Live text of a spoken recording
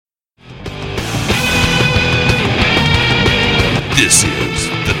This is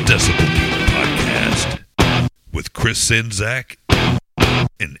the Decibel Geek Podcast with Chris Sinzak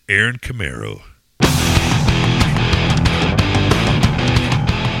and Aaron Camaro.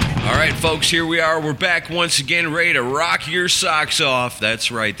 All right, folks, here we are. We're back once again, ready to rock your socks off. That's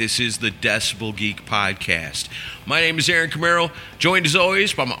right. This is the Decibel Geek Podcast. My name is Aaron Camaro, joined as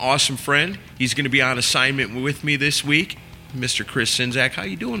always by my awesome friend. He's going to be on assignment with me this week, Mr. Chris Sinzak. How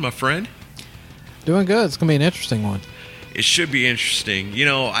you doing, my friend? Doing good. It's going to be an interesting one. It should be interesting. You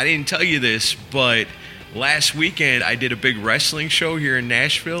know, I didn't tell you this, but last weekend I did a big wrestling show here in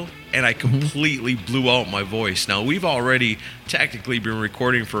Nashville, and I completely blew out my voice. Now, we've already technically been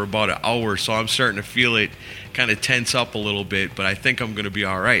recording for about an hour, so I'm starting to feel it kind of tense up a little bit, but I think I'm going to be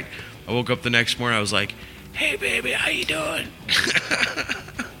all right. I woke up the next morning, I was like, hey, baby, how you doing?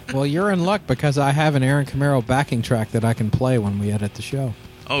 Well, you're in luck because I have an Aaron Camaro backing track that I can play when we edit the show.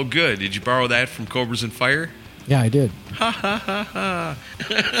 Oh, good. Did you borrow that from Cobras and Fire? Yeah, I did. Ha, ha, ha, ha.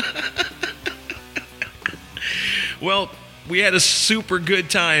 Well, we had a super good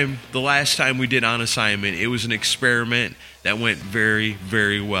time the last time we did On Assignment. It was an experiment that went very,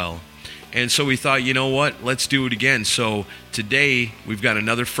 very well. And so we thought, you know what? Let's do it again. So today, we've got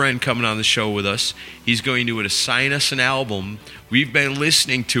another friend coming on the show with us. He's going to assign us an album. We've been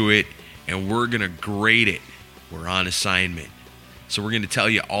listening to it, and we're going to grade it. We're on assignment. So we're going to tell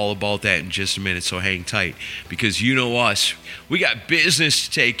you all about that in just a minute, so hang tight. Because you know us, we got business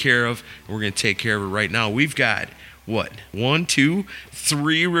to take care of, and we're going to take care of it right now. We've got, 1, 2,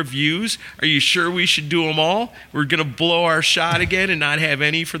 3 reviews? Are you sure we should do them all? We're going to blow our shot again and not have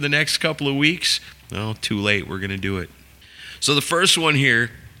any for the next couple of weeks? No, too late. We're going to do it. So the first one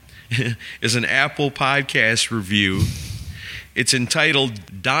here is an Apple Podcast review. It's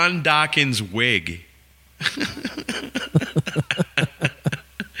entitled Don Dawkins' Wig.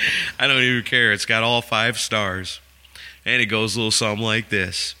 I don't even care. It's got all 5 stars. And it goes a little something like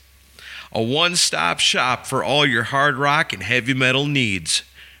this. A one-stop shop for all your hard rock and heavy metal needs.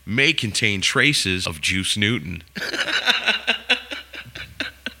 May contain traces of Juice Newton.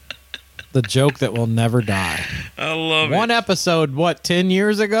 The joke that will never die. I love it. One episode, 10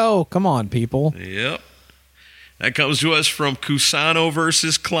 years ago? Come on, people. Yep. That comes to us from Cusano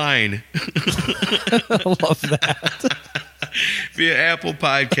versus Klein. I love that. Via Apple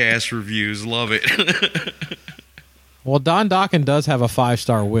Podcast reviews. Love it. Well, Don Dawkins does have a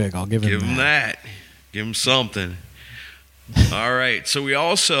 5-star wig. I'll give him that. Give him that. Give him something. All right. So we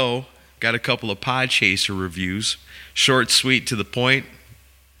also got a couple of Podchaser reviews. Short, sweet, to the point.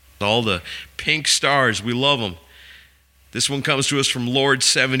 All the pink stars. We love them. This one comes to us from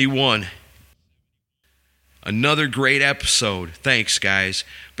Lord71. Another great episode. Thanks, guys.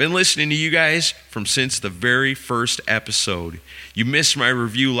 Been listening to you guys since the very first episode. You missed my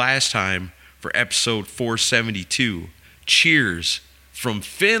review last time for episode 472. Cheers from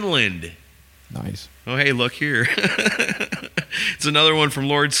Finland. Nice. Oh, hey, look here. It's another one from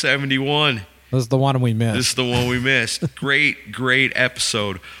Lord71. This is the one we missed. This is the one we missed. Great, great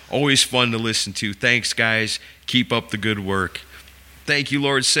episode. Always fun to listen to. Thanks, guys. Keep up the good work. Thank you,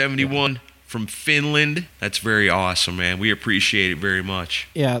 Lord71. From Finland. That's very awesome, man. We appreciate it very much.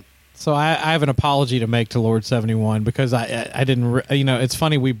 Yeah. So I have an apology to make to Lord71 because I didn't, it's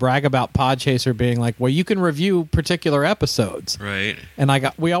funny. We brag about Podchaser being like, well, you can review particular episodes. Right. And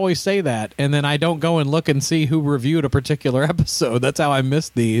we always say that. And then I don't go and look and see who reviewed a particular episode. That's how I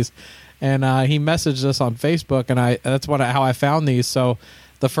missed these. And he messaged us on Facebook, and that's how I found these. So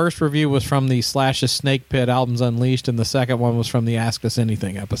the first review was from the Slash's Snake Pit Albums Unleashed, and the second one was from the Ask Us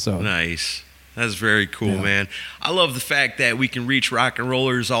Anything episode. Nice. That's very cool, man. I love the fact that we can reach rock and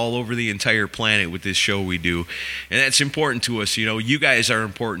rollers all over the entire planet with this show we do. And that's important to us. You know, you guys are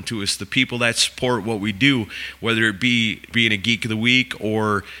important to us, the people that support what we do, whether it be being a Geek of the Week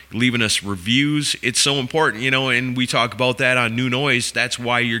or leaving us reviews. It's so important, and we talk about that on New Noise. That's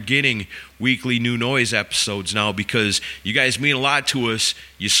why you're getting weekly New Noise episodes now, because you guys mean a lot to us.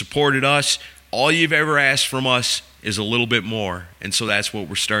 You supported us. All you've ever asked from us is a little bit more. And so that's what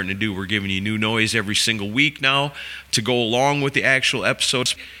we're starting to do. We're giving you New Noise every single week now to go along with the actual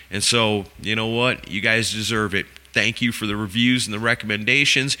episodes. And so, you know what? You guys deserve it. Thank you for the reviews and the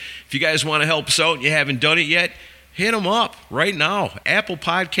recommendations. If you guys want to help us out and you haven't done it yet, hit them up right now. Apple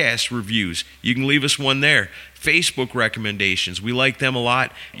Podcast reviews. You can leave us one there. Facebook recommendations. We like them a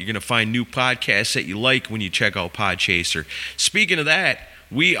lot. You're going to find new podcasts that you like when you check out Podchaser. Speaking of that,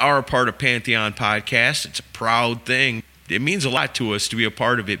 we are a part of Pantheon Podcast. It's a proud thing. It means a lot to us to be a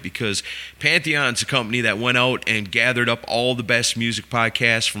part of it because Pantheon's a company that went out and gathered up all the best music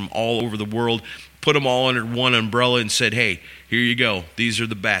podcasts from all over the world, put them all under one umbrella and said, hey, here you go. These are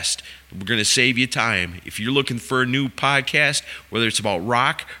the best. We're going to save you time. If you're looking for a new podcast, whether it's about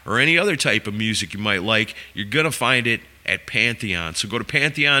rock or any other type of music you might like, you're going to find it at Pantheon. So go to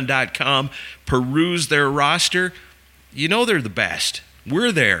pantheon.com, peruse their roster. You know they're the best.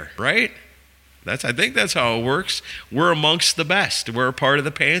 We're there, right? I think that's how it works. We're amongst the best. We're a part of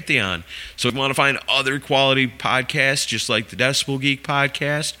the Pantheon. So if you want to find other quality podcasts, just like the Decibel Geek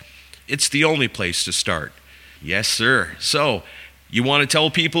podcast, it's the only place to start. Yes, sir. So you want to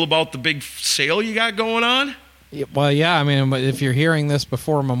tell people about the big sale you got going on? Well, yeah. I mean, if you're hearing this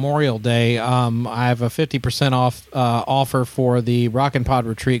before Memorial Day, I have a 50% off offer for the Rockin' Pod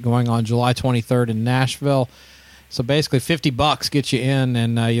retreat going on July 23rd in Nashville. So basically $50 gets you in,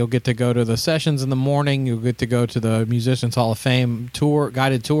 and you'll get to go to the sessions in the morning. You'll get to go to the Musicians Hall of Fame tour,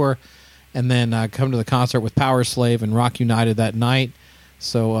 guided tour, and then come to the concert with Power Slave and Rock United that night.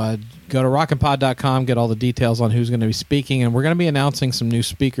 So go to rockinpod.com, get all the details on who's going to be speaking, and we're going to be announcing some new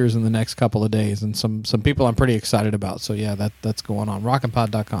speakers in the next couple of days, and some people I'm pretty excited about. So yeah, that's going on.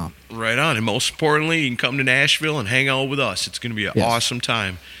 Rockinpod.com. Right on, and most importantly, you can come to Nashville and hang out with us. It's going to be an awesome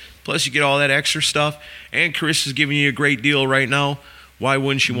time. Plus, you get all that extra stuff, and Chris is giving you a great deal right now. Why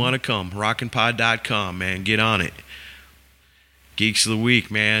wouldn't you want to come? Rockinpod.com, man. Get on it. Geeks of the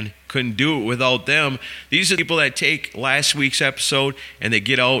Week, man. Couldn't do it without them. These are the people that take last week's episode and they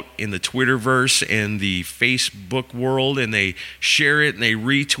get out in the Twitterverse and the Facebook world and they share it and they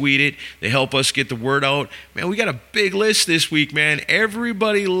retweet it. They help us get the word out. Man, we got a big list this week, man.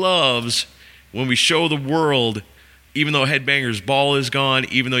 Everybody loves when we show the world. Even though Headbangers Ball is gone,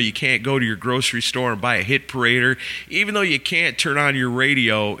 even though you can't go to your grocery store and buy a hit parader, even though you can't turn on your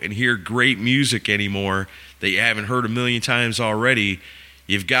radio and hear great music anymore that you haven't heard a million times already,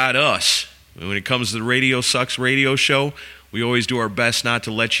 you've got us. When it comes to the Radio Sucks radio show, we always do our best not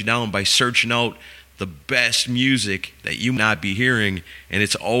to let you down by searching out the best music that you might not be hearing, and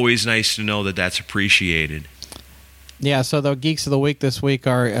it's always nice to know that that's appreciated. Yeah, so the Geeks of the Week this week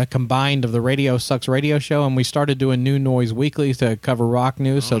are combined of the Radio Sucks radio show, and we started doing New Noise Weekly to cover rock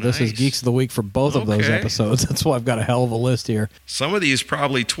news, so this is Geeks of the Week for both of those episodes. That's why I've got a hell of a list here. Some of these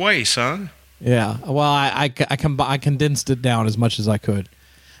probably twice, huh? Yeah, well, I condensed it down as much as I could.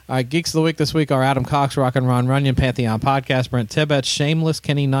 All right, Geeks of the Week this week are Adam Cox, Rock and Ron Runyon, Pantheon Podcast, Brent Tibbetts, Shameless,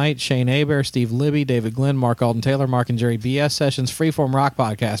 Kenny Knight, Shane Aber, Steve Libby, David Glenn, Mark Alden Taylor, Mark and Jerry BS Sessions, Freeform Rock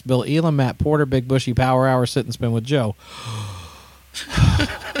Podcast, Bill Elam, Matt Porter, Big Bushy Power Hour, Sit and Spin with Joe.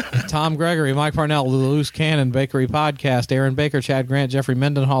 Tom Gregory, Mike Parnell, Loose Cannon, Bakery Podcast, Aaron Baker, Chad Grant, Jeffrey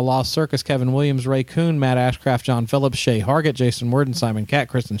Mendenhall, Lost Circus, Kevin Williams, Ray Kuhn, Matt Ashcraft, John Phillips, Shay Hargett, Jason Worden, Simon Catt,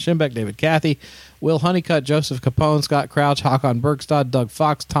 Kristen Schimbeck, David Cathy, Will Honeycutt, Joseph Capone, Scott Crouch, Hakon Bergstad, Doug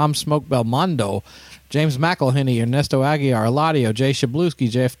Fox, Tom Smoke Belmondo, James McElhenney, Ernesto Aguiar, Eladio, Jay Shabluski,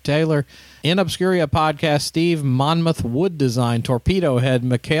 Jeff Taylor, In Obscuria Podcast, Steve Monmouth, Wood Design, Torpedo Head,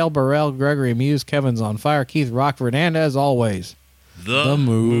 Mikhail Burrell, Gregory Muse, Kevin's on Fire, Keith Rockford, and as always, the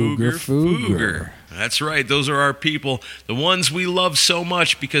Mooger Fooger. That's right. Those are our people, the ones we love so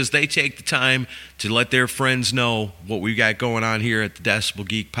much because they take the time to let their friends know what we got going on here at the Decibel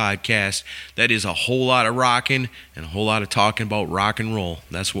Geek Podcast. That is a whole lot of rocking and a whole lot of talking about rock and roll.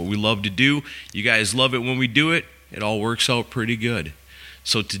 That's what we love to do. You guys love it when we do it. It all works out pretty good.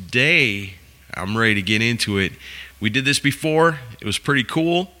 So today, I'm ready to get into it. We did this before. It was pretty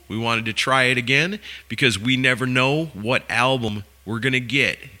cool. We wanted to try it again because we never know what album we're going to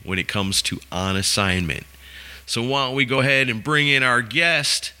get when it comes to On Assignment. So why don't we go ahead and bring in our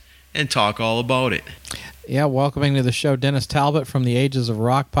guest and talk all about it. Yeah, welcoming to the show Dennis Talbot from the Ages of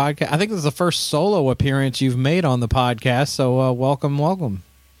Rock podcast. I think this is the first solo appearance you've made on the podcast, so welcome.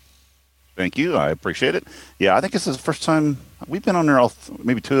 Thank you. I appreciate it. Yeah, I think this is the first time we've been on there,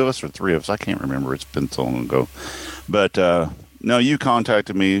 maybe two of us or three of us. I can't remember. It's been so long ago. But no, you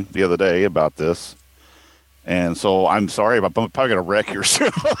contacted me the other day about this. And so I'm sorry, I'm probably going to wreck your show.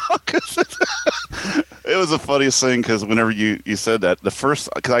 It was the funniest thing because whenever you said that, the first,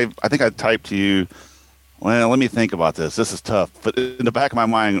 because I think I typed to you, well, let me think about this. This is tough. But in the back of my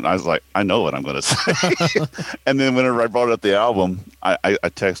mind, I was like, I know what I'm going to say. And then whenever I brought up the album, I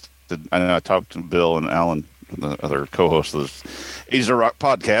texted, and I talked to Bill and Alan, the other co-hosts of this Ages of Rock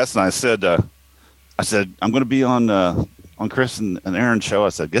podcast, and I said, I'm going to be on Chris and Aaron's show. I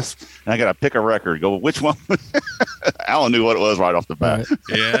said, guess, and I got to pick a record. Go, which one? Alan knew what it was right off the bat.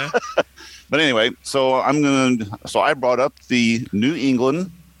 Right. Yeah. But anyway, so I brought up the New England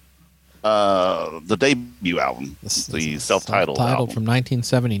The debut album, the self-titled album from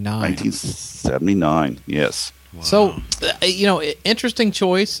 1979. 1979, yes. Wow. So, interesting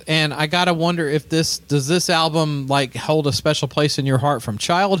choice, and I gotta wonder if does this album like hold a special place in your heart from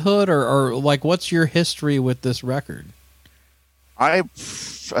childhood, or like what's your history with this record?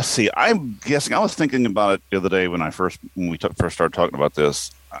 Let's see. I'm guessing. I was thinking about it the other day when first started talking about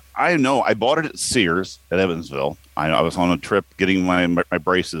this. I know I bought it at Sears at Evansville. I was on a trip getting my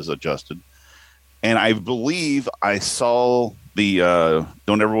braces adjusted, and I believe I saw the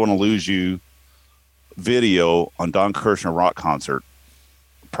 "Don't Ever Want to Lose You" video on Don Kirshner rock concert,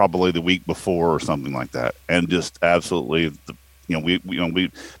 probably the week before or something like that, and just absolutely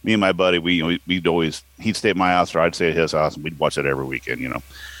me and my buddy, we'd always, he'd stay at my house or I'd stay at his house, and we'd watch it every weekend,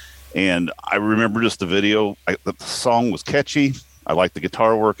 And I remember just the video. The song was catchy. I liked the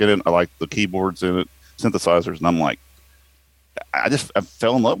guitar work in it. I liked the keyboards in it, synthesizers, and I'm like, I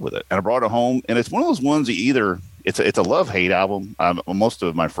fell in love with it, and I brought it home. And it's one of those ones it's a love-hate album. Most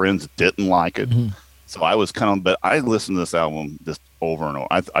of my friends didn't like it, so I was but I listened to this album just over and over.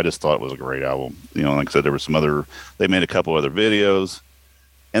 I just thought it was a great album. Like I said, there were they made a couple other videos,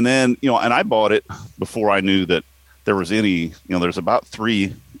 and then and I bought it before I knew that there was any. There's about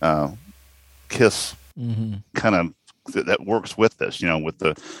 3 Kiss kind of that works with this. With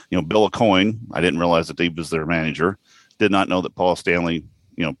the Bill Coyne. I didn't realize that he was their manager. Did not know that Paul Stanley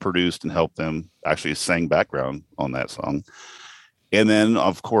produced and helped them, actually sang background on that song. And then,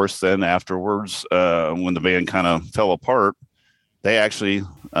 of course, afterwards, when the band kind of fell apart, they actually,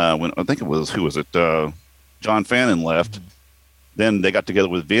 when I think it was, who was it? John Fannin left. Then they got together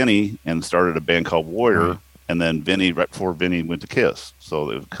with Vinny and started a band called Warrior. And then right before Vinny went to Kiss.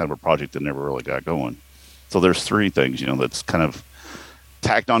 So it was kind of a project that never really got going. So there's 3 things, that's kind of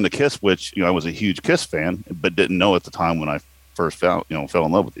tacked on to Kiss, which, I was a huge Kiss fan, but didn't know at the time when I first fell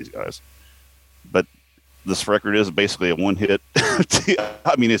in love with these guys. But this record is basically a one-hit.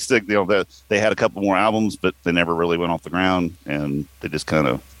 I mean, it's that they had a couple more albums, but they never really went off the ground, and they just kind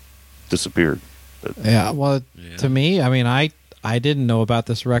of disappeared. But, to me, I mean, I didn't know about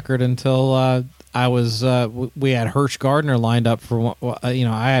this record until I was we had Hirsch Gardner lined up for I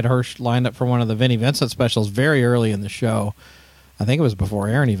had Hirsch lined up for one of the Vinnie Vincent specials very early in the show. I think it was before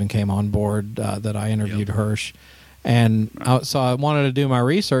Aaron even came on board that I interviewed Hirsch. And so I wanted to do my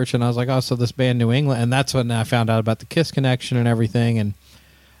research, and I was like, so this band New England, and that's when I found out about the Kiss connection and everything. And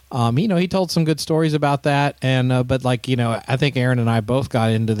he told some good stories about that. And but I think Aaron and I both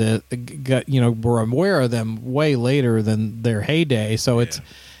got into were aware of them way later than their heyday. So it's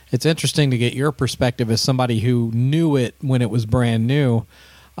interesting to get your perspective as somebody who knew it when it was brand new,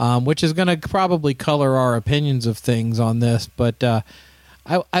 which is going to probably color our opinions of things on this. But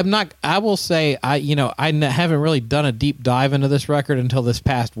I will say I haven't really done a deep dive into this record until this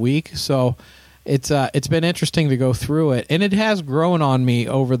past week, so it's been interesting to go through it, and it has grown on me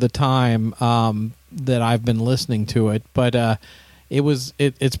over the time that I've been listening to it. But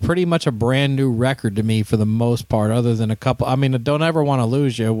it's pretty much a brand new record to me for the most part, other than a couple. I mean, Don't Ever Want to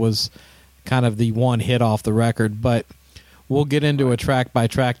Lose You was kind of the one hit off the record, but we'll get into a track by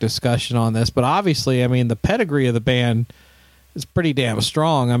track discussion on this. But obviously, I mean, the pedigree of the band is pretty damn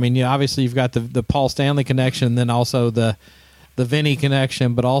strong. I mean, obviously you've got the Paul Stanley connection, and then also the Vinny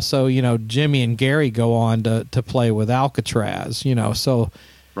connection, but also, Jimmy and Gary go on to play with Alcatraz, so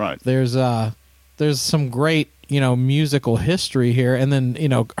right. There's some great, musical history here. And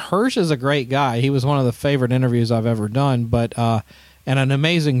then, Hirsch is a great guy. He was one of the favorite interviews I've ever done, but, and an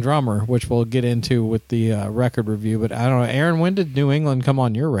amazing drummer, which we'll get into with the record review. But I don't know, Aaron, when did New England come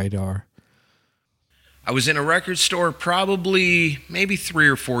on your radar? I was in a record store probably maybe 3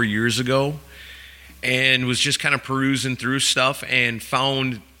 or 4 years ago, and was just kind of perusing through stuff and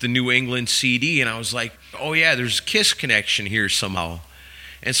found the New England CD, and I was like, oh yeah, there's a Kiss connection here somehow.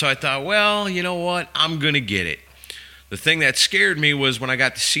 And so I thought, well, you know what, I'm going to get it. The thing that scared me was when I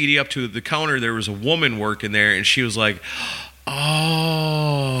got the CD up to the counter, there was a woman working there, and she was like,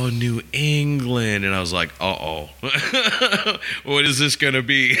 oh, New England. And I was like, uh-oh. What is this going to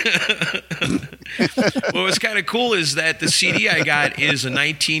be? Well, what's kind of cool is that the CD I got is a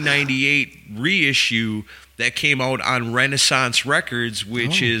 1998 reissue that came out on Renaissance Records,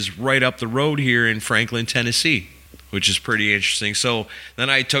 which is right up the road here in Franklin, Tennessee, which is pretty interesting. So then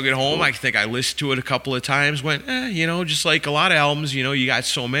I took it home. I think I listened to it a couple of times, went, just like a lot of albums, you got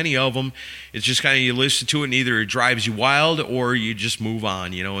so many of them. It's just kind of you listen to it and either it drives you wild or you just move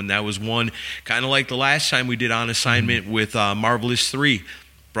on, and that was one kind of like the last time we did On Assignment with Marvelous 3.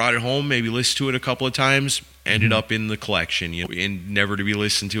 Brought it home, maybe listened to it a couple of times, ended up in the collection, and never to be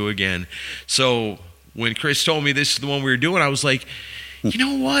listened to again. So when Chris told me this is the one we were doing, I was like, you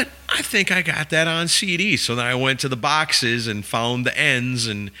know what? I think I got that on CD. So then I went to the boxes and found the ends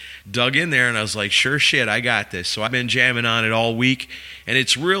and dug in there, and I was like, sure shit, I got this. So I've been jamming on it all week, and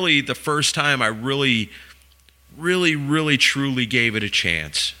it's really the first time I really truly gave it a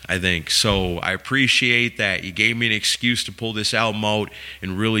chance, I think. So I appreciate that you gave me an excuse to pull this album out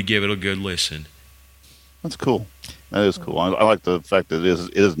and really give it a good listen. That's cool. That is cool. I like the fact that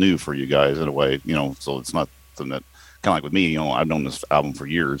it is new for you guys in a way, so it's not something that, kind of like with me, I've known this album for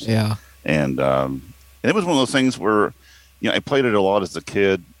years. Yeah. And it was one of those things where, I played it a lot as a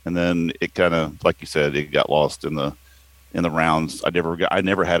kid, and then it kind of, like you said, it got lost in the rounds. I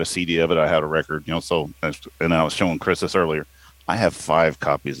never had a CD of it. I had a record, so, and I was showing Chris this earlier. I have 5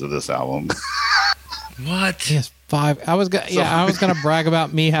 copies of this album. What? Yes, 5. I was gonna brag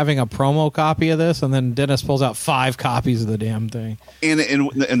about me having a promo copy of this, and then Dennis pulls out 5 copies of the damn thing. And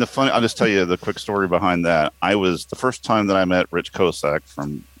the funny, I'll just tell you the quick story behind that. The first time that I met Rich Kosak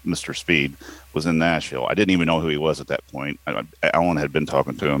from Mr. Speed was in Nashville. I didn't even know who he was at that point. Alan had been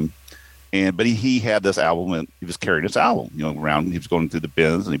talking to him, but he had this album, and he was carrying this album, around. He was going through the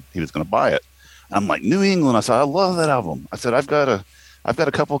bins, and he was going to buy it. And I'm like, New England. I said, I love that album. I said, I've got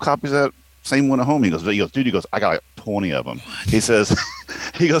a couple of copies of that same one at home. He goes, dude, I got like 20 of them. What? He says,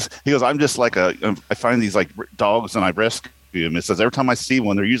 he goes, I'm just like I find these like dogs and I rescue them. It says every time I see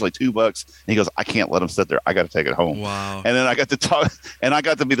one, they're usually $2. And he goes, I can't let them sit there. I got to take it home. Wow. And then I got to talk, and I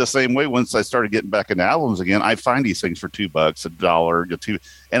got to be the same way once I started getting back into albums again. I find these things for $2, $1, $2,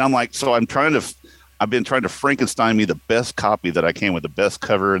 and I'm like, so I've been trying to Frankenstein me the best copy that I can with the best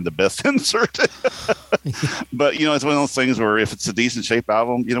cover and the best insert. But, it's one of those things where if it's a decent shape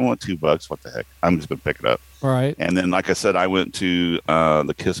album, you don't want $2. What the heck? I'm just going to pick it up. All right. And then, like I said, I went to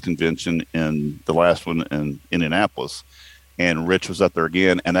the KISS convention in the last one in Indianapolis, and Rich was up there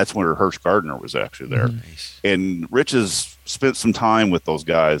again. And that's when Hirsch Gardner was actually there. Nice. And Rich has spent some time with those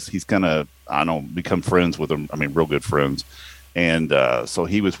guys. He's kind of, become friends with them. I mean, real good friends. And so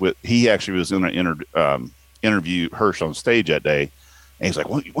he actually was in an interview Hirsch on stage that day. And he's like,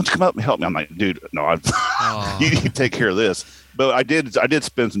 well, why don't you come up and help me? I'm like, dude, no, you take care of this. But I did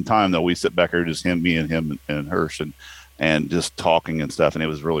spend some time, though. We sit back here, just me and him and Hirsch and just talking and stuff. And it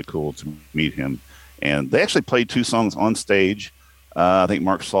was really cool to meet him. And they actually played 2 songs on stage. I think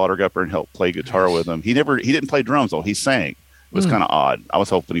Mark Slaughter got up there and helped play guitar with him. He didn't play drums, though. He sang. It was kind of odd. I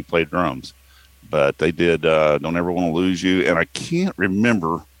was hoping he played drums. But they did Don't Ever Want to Lose You. And I can't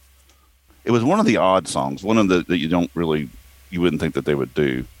remember. It was one of the odd songs, one of the that you wouldn't think that they would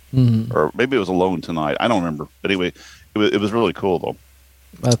do. Mm-hmm. Or maybe it was Alone Tonight. I don't remember. But anyway, it was really cool, though.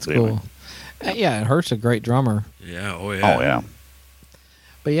 That's cool. Yeah, and Hirsch's a great drummer. Yeah, oh yeah.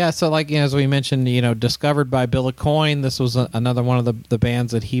 But yeah, so like, as we mentioned, discovered by Bill Aucoin. This was another one of the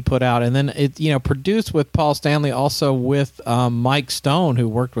bands that he put out. And then it, produced with Paul Stanley, also with Mike Stone, who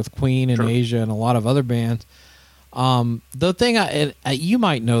worked with Queen and Asia and a lot of other bands. The thing, you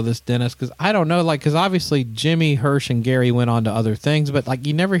might know this, Dennis, because I don't know, because obviously Jimmy, Hirsch, and Gary went on to other things, but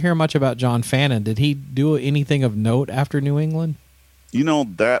you never hear much about John Fannin. Did he do anything of note after New England?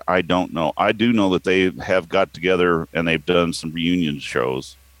 That I don't know. I do know that they have got together and they've done some reunion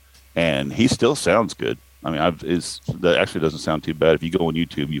shows, and he still sounds good. I mean, that actually doesn't sound too bad. If you go on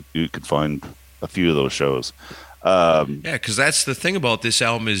YouTube, you could find a few of those shows. Yeah, because that's the thing about this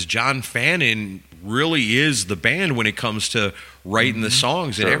album is John Fannin really is the band when it comes to writing the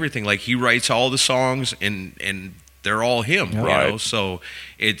songs and everything. Like, he writes all the songs and they're all him, right. So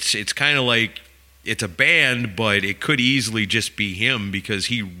it's kind of like it's a band, but it could easily just be him because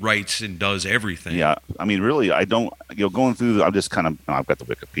he writes and does everything. Yeah, I mean, really, I don't, going through, I'm just kind of, I've got the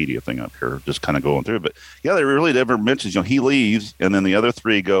Wikipedia thing up here, just kind of going through it. But yeah, they really never mentions, he leaves, and then the other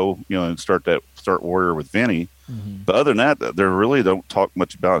 3 go, and start Warrior with Vinny. Mm-hmm. But other than that, they really don't talk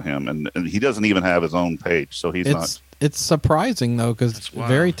much about him, and he doesn't even have his own page, so he's not. It's surprising, though, because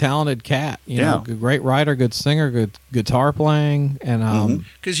very talented cat. Great writer, good singer, good guitar playing. And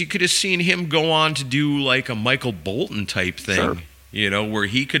because you could have seen him go on to do like a Michael Bolton type thing, where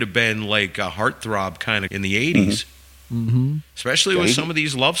he could have been like a heartthrob kind of in the 80s. Mm-hmm. Especially with some of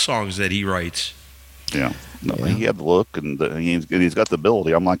these love songs that he writes. Yeah. No, he had the look, and he's got the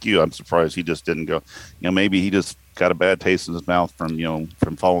ability. I'm like you. I'm surprised he just didn't go. Maybe he just got a bad taste in his mouth from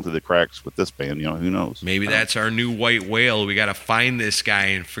falling through the cracks with this band. Who knows? Maybe that's our new white whale. We got to find this guy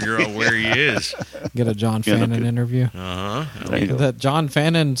and figure out where he is. Get a John Fannin interview. The John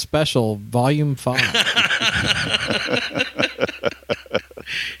Fannin special, Volume 5.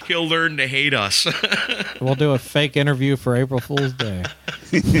 He'll learn to hate us. We'll do a fake interview for April Fool's Day.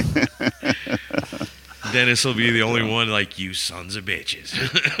 Dennis will be the only one like, you sons of bitches.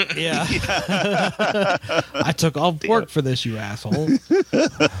 Yeah. I took off work for this, you asshole.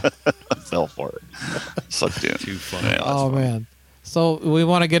 Fell for it. Sucked in. Too funny. Yeah, Oh, man. So we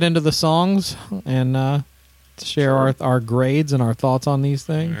want to get into the songs and share our grades and our thoughts on these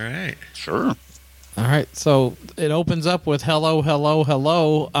things. All right. Sure. All right. So it opens up with Hello, Hello,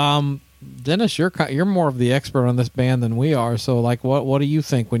 Hello. Dennis, you're more of the expert on this band than we are. So, like, what do you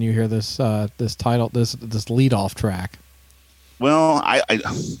think when you hear this this title, this lead off track? Well,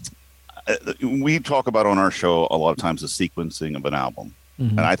 we talk about on our show a lot of times the sequencing of an album,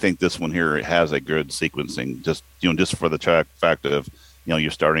 and I think this one here has a good sequencing. Just for the fact of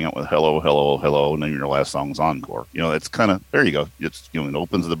you're starting out with hello, hello, hello, and then your last song's encore. It's kind of there. You go. It's it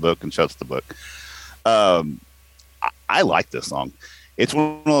opens the book and shuts the book. I like this song. It's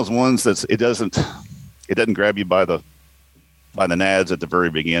one of those ones it doesn't grab you by the nads at the very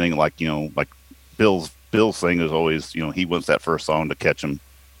beginning, like Bill's thing is always he wants that first song to catch him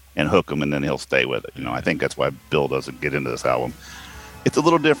and hook him, and then he'll stay with it. I think that's why Bill doesn't get into this album. It's a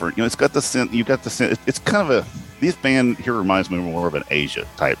little different. It's got the synth. You got the synth. It's kind of this band here reminds me more of an Asia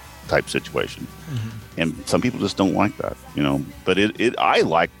type situation, and some people just don't like that. But I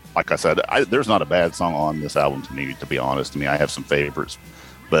like I said, there's not a bad song on this album to me, to be honest. I have some favorites,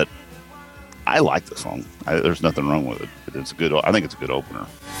 but I like the song. There's nothing wrong with it. I think it's a good opener. Wicked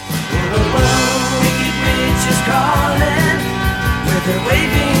witch is calling with her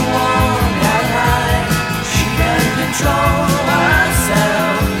waving wand out high. She can't control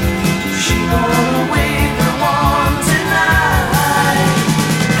herself. She won't wave her wand tonight.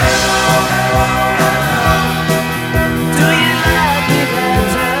 Hello, hello, hello. Do you like me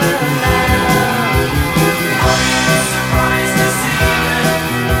better now? Are you surprised to see me?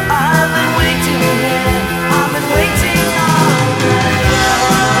 I've been waiting here. I've been waiting all night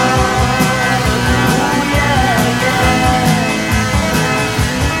long. Oh, yeah,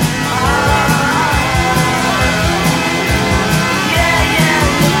 yeah.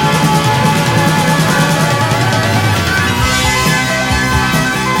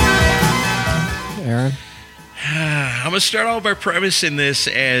 Aaron? I'm going to start out by premising this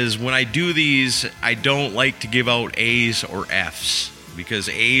as when I do these, I don't like to give out A's or F's, because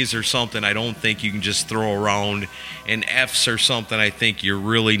A's are something I don't think you can just throw around, and F's are something I think you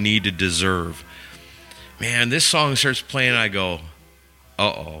really need to deserve. Man, this song starts playing, I go,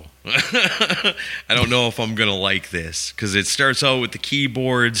 uh-oh. I don't know if I'm going to like this, because it starts out with the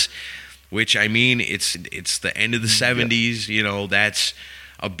keyboards, which, it's the end of the 70s, that's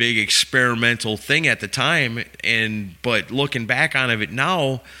a big experimental thing at the time, but looking back on it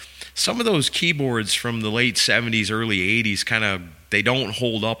now, some of those keyboards from the late 70s, early 80s they don't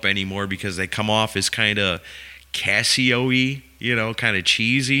hold up anymore because they come off as kind of Casio-y, kind of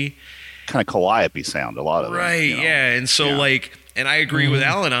cheesy. Kind of calliope sound, a lot of right, them. Yeah, and so and I agree with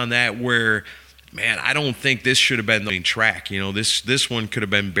Alan on that, where, man, I don't think this should have been the main track. This one could have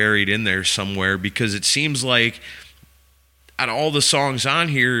been buried in there somewhere, because it seems like out of all the songs on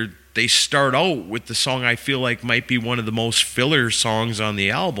here, they start out with the song I feel like might be one of the most filler songs on the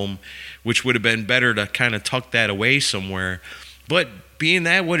album, which would have been better to kind of tuck that away somewhere. But being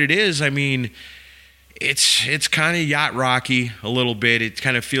that what it is, it's kind of yacht rocky a little bit. It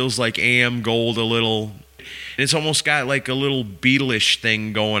kind of feels like AM Gold a little. It's almost got like a little Beatles-ish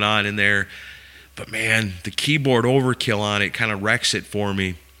thing going on in there. But man, the keyboard overkill on it kind of wrecks it for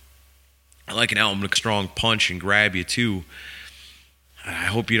me. I like an album with a strong punch and grab you too. I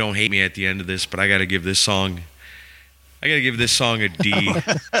hope you don't hate me at the end of this, but I got to give this song a D.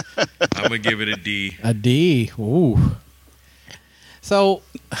 I'm going to give it a D. A D. Ooh. So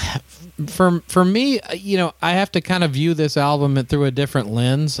for me, I have to kind of view this album through a different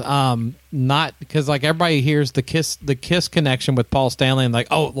lens. Not because like everybody hears the Kiss connection with Paul Stanley and like,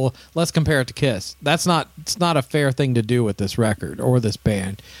 oh, well, let's compare it to Kiss. It's not a fair thing to do with this record or this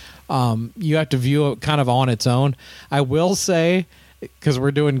band. You have to view it kind of on its own. I will say, because we're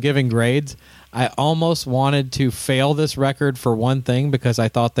giving grades, I almost wanted to fail this record for one thing, because I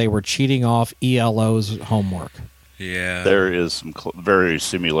thought they were cheating off ELO's homework. Yeah, there is some very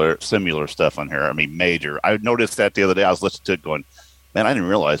similar stuff on here. Major. I noticed that the other day. I was listening to it, going, "Man, I didn't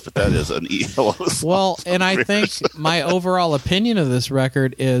realize, but that is an ELO song." Well, and I think my overall opinion of this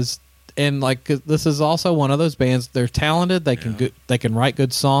record is, and like this is also one of those bands. They're talented. They can write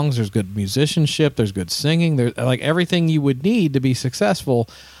good songs. There's good musicianship. There's good singing. There's like everything you would need to be successful.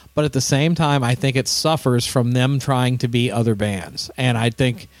 But at the same time, I think it suffers from them trying to be other bands. And I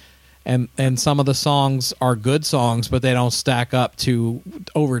think, and some of the songs are good songs, but they don't stack up to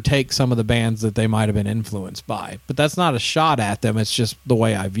overtake some of the bands that they might have been influenced by. But that's not a shot at them. It's just the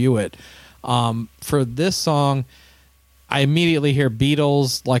way I view it. For this song, I immediately hear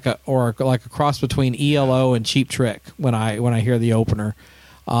Beatles, like a cross between ELO and Cheap Trick when I hear the opener.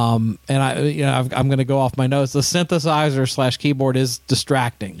 And I'm going to go off my notes. The synthesizer / keyboard is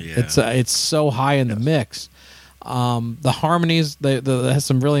distracting. Yeah. It's so high in the mix. The harmonies, it has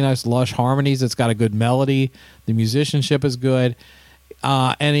some really nice lush harmonies. It's got a good melody. The musicianship is good.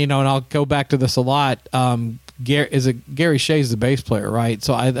 And I'll go back to this a lot. Gary Shea's the bass player, right?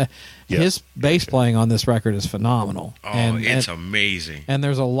 So his bass playing on this record is phenomenal. Oh, it's amazing. And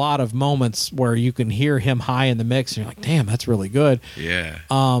there's a lot of moments where you can hear him high in the mix, and you're like, damn, that's really good. Yeah.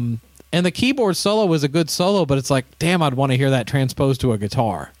 And the keyboard solo was a good solo, but it's like, damn, I'd want to hear that transposed to a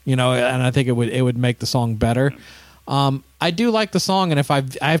guitar, and I think it would make the song better. I do like the song, and if I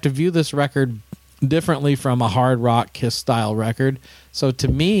have to view this record differently from a hard rock Kiss style record, so to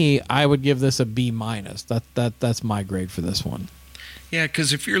me, I would give this a B-. That's my grade for this one. Yeah,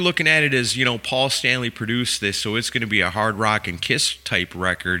 because if you're looking at it as, Paul Stanley produced this, so it's going to be a hard rock and Kiss type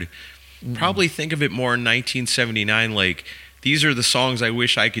record, probably think of it more in 1979 like, these are the songs I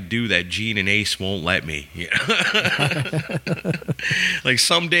wish I could do that Gene and Ace won't let me. Like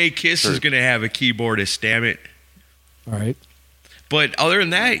someday Kiss is going to have a keyboardist, damn it. All right. But other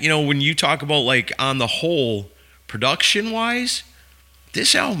than that, when you talk about like on the whole production-wise,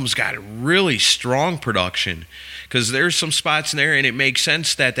 this album's got a really strong production because there's some spots in there, and it makes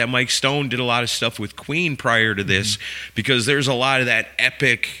sense that Mike Stone did a lot of stuff with Queen prior to this because there's a lot of that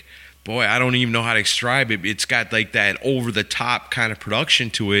epic... Boy, I don't even know how to describe it. It's got like that over-the-top kind of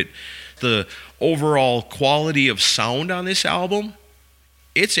production to it. The overall quality of sound on this album,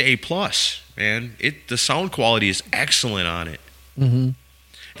 it's A+, man. The sound quality is excellent on it. Mm-hmm.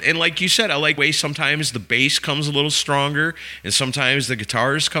 And like you said, I like the way sometimes the bass comes a little stronger, and sometimes the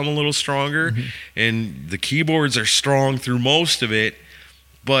guitars come a little stronger, and the keyboards are strong through most of it,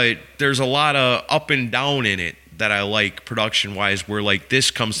 but there's a lot of up and down in it that I like production-wise, where like this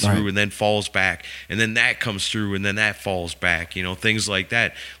comes through and then falls back, and then that comes through and then that falls back, things like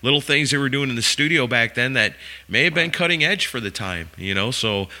that. Little things they were doing in the studio back then that may have been cutting edge for the time,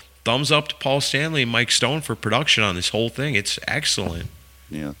 so thumbs up to Paul Stanley and Mike Stone for production on this whole thing. It's excellent.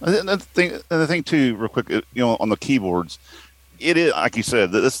 Yeah. And the thing too, real quick, on the keyboards, it is, like you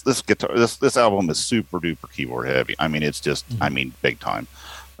said, this album is super duper keyboard heavy. I mean, it's just, big time.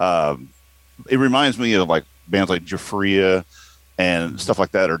 It reminds me of like bands like Jafria and stuff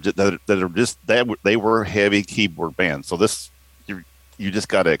like that they were heavy keyboard bands. So this, you just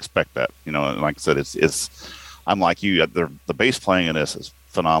got to expect that, and like I said, it's I'm like you, the bass playing in this is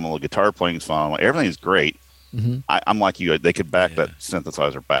phenomenal. The guitar playing is phenomenal. Everything's great. I'm like you, they could back that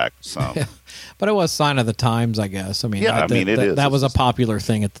synthesizer back. So, but it was sign of the times, I guess. I mean, it is. That was a popular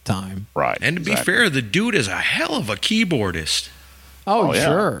thing at the time, right? And to be fair, the dude is a hell of a keyboardist. Oh, yeah.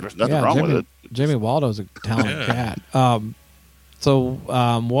 sure. There's nothing wrong with it. Jimmy Waldo's a talented cat. So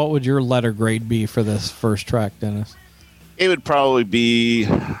what would your letter grade be for this first track, Dennis? It would probably be.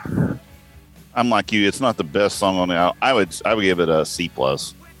 I'm like you. It's not the best song on the album. I would give it a C+.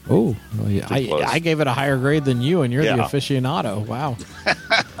 Oh, well, yeah. I gave it a higher grade than you, and you're the aficionado. Wow.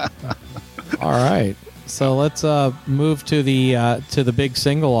 All right. So let's move to the big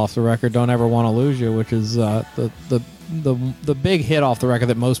single off the record, "Don't Ever Want to Lose You," which is the big hit off the record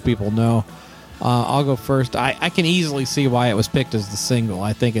that most people know. I'll go first. I can easily see why it was picked as the single.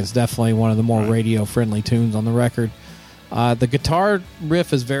 I think it's definitely one of the more radio-friendly tunes on the record. The guitar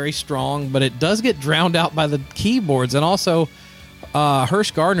riff is very strong, but it does get drowned out by the keyboards. And also,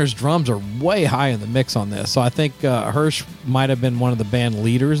 Hirsch Gardner's drums are way high in the mix on this. So I think Hirsch might have been one of the band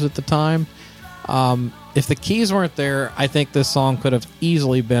leaders at the time. If the keys weren't there, I think this song could have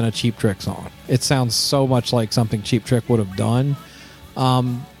easily been a Cheap Trick song. It sounds so much like something Cheap Trick would have done.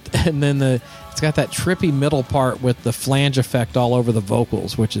 And then it's got that trippy middle part with the flange effect all over the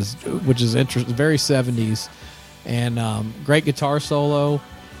vocals, which is interesting, very 70s, and great guitar solo.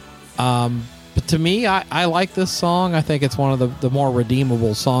 But to me, I like this song. I think it's one of the more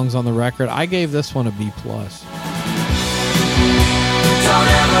redeemable songs on the record. I gave this one a B+. Don't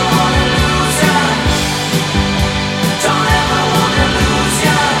ever wanna lose ya. Don't ever wanna lose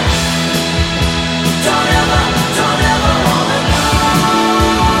ya. Don't ever wanna lose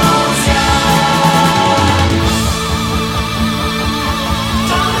ya.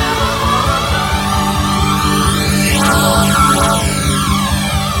 Don't ever wanna lose ya.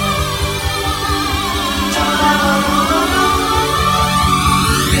 Don't ever wanna lose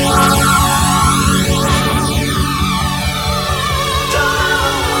ya.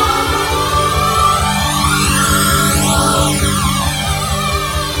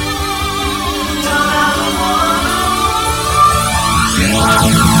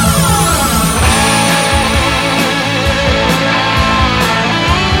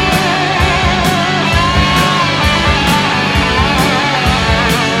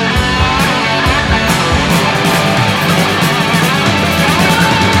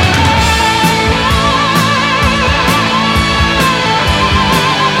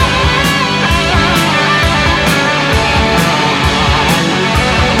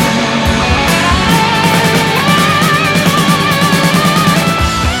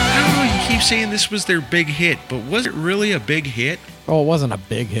 keep saying this was their big hit, but was it really a big hit? Oh, it wasn't a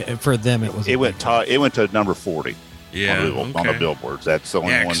big hit for them. It was. It went to number 40. Yeah, on the billboards. That's the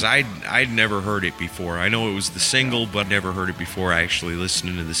only one. because I'd never heard it before. I know it was the single, but never heard it before actually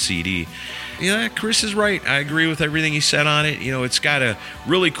listening to the CD. Yeah, Chris is right. I agree with everything he said on it. You know, it's got a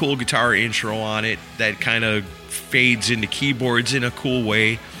really cool guitar intro on it that kind of fades into keyboards in a cool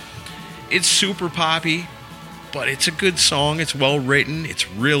way. It's super poppy, but it's a good song. It's well written. It's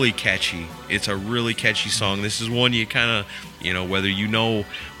really catchy. It's a really catchy song. This is one you kind of, you know, whether you know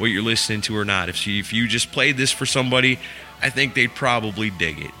what you're listening to or not. If you just played this for somebody, I think they'd probably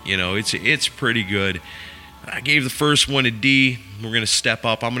dig it. You know, it's pretty good. I gave the first one a D. We're going to step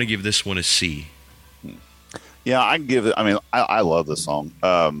up. I'm going to give this one a C. Yeah, I can give it. I mean, I love this song.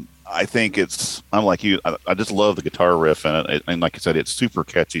 I think I'm like you. I just love the guitar riff in it. And like I said, it's super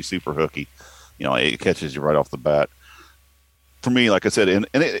catchy, super hooky. You know, it catches you right off the bat. For me, like I said,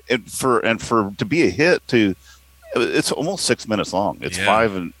 for to be a hit too, it's almost 6 minutes long. It's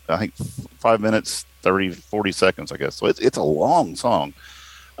 5 minutes, 30-40 seconds, I guess. So it's a long song.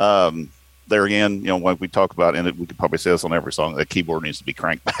 There again, you know, when we talk about, and we could probably say this on every song, that keyboard needs to be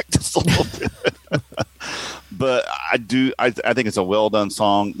cranked back just a little bit. But I think it's a well done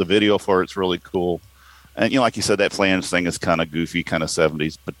song. The video for it's really cool. And, you know, like you said, that flange thing is kind of goofy, kind of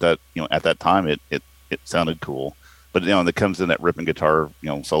 70s, but that, you know, at that time it sounded cool. But, you know, that comes in, that ripping guitar, you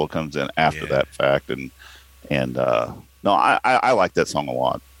know, solo comes in after that fact. And no, I like that song a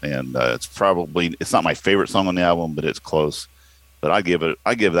lot. And it's not my favorite song on the album, but it's close. But I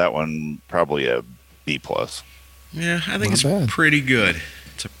give that one probably a B+. Yeah, I think Not bad. Pretty good.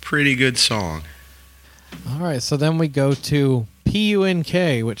 It's a pretty good song. All right, so then we go to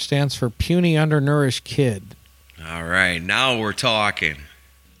PUNK, which stands for Puny Undernourished Kid. All right, now we're talking.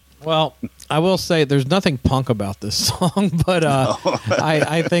 Well, I will say there's nothing punk about this song, but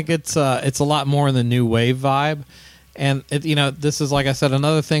I think it's a lot more in the new wave vibe. And you know, this is, like I said,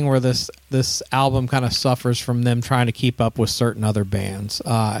 another thing where this album kind of suffers from them trying to keep up with certain other bands.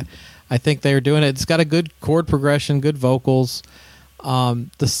 I think they're doing it. It's got a good chord progression, good vocals.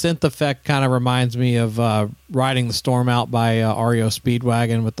 The synth effect kind of reminds me of Riding the Storm Out by REO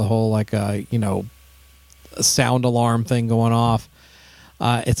Speedwagon with the whole sound alarm thing going off.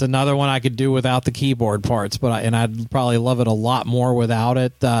 It's another one I could do without the keyboard parts, and I'd probably love it a lot more without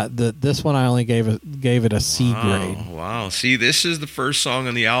it. This one I only gave it a C grade. Wow! See, this is the first song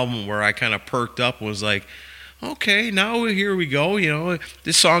on the album where I kind of perked up and was like, okay, now here we go. You know,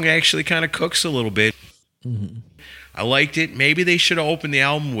 this song actually kind of cooks a little bit. Mm-hmm. I liked it. Maybe they should have opened the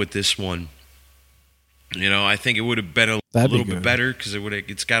album with this one. You know, I think it would have been a little bit better because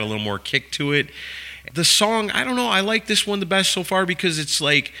it's got a little more kick to it. The song, I don't know, I like this one the best so far because it's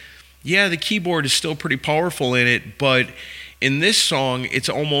like, yeah, the keyboard is still pretty powerful in it, but in this song, it's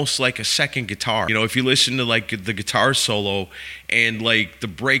almost like a second guitar. You know, if you listen to like the guitar solo and like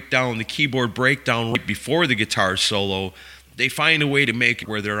the keyboard breakdown right before the guitar solo, they find a way to make it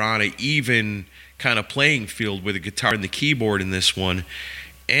where they're on an even kind of playing field with the guitar and the keyboard in this one.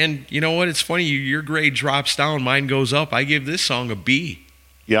 And you know what? It's funny. Your grade drops down. Mine goes up. I give this song a B.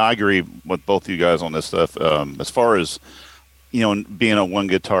 Yeah, I agree with both of you guys on this stuff. As far as, you know, being a one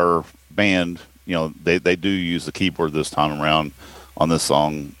guitar band, you know, they do use the keyboard this time around on this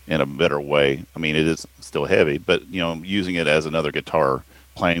song in a better way. I mean, it is still heavy, but, you know, using it as another guitar,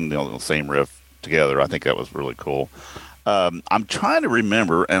 playing the same riff together, I think that was really cool. I'm trying to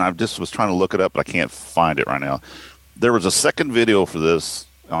remember, and I just was trying to look it up, but I can't find it right now. There was a second video for this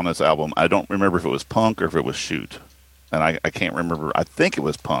on this album. I don't remember if it was Punk or if it was Shoot. And I can't remember. I think it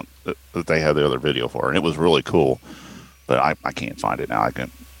was Punk that they had the other video for, and it was really cool. But I can't find it now.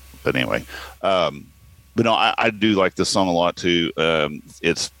 But anyway, but no, I do like this song a lot too.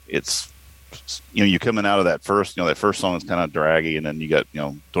 It's you know, you're coming out of that first song is kind of draggy, and then you got, you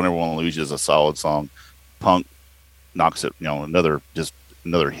know, Don't Ever Want to Lose You is a solid song. Punk knocks it, you know,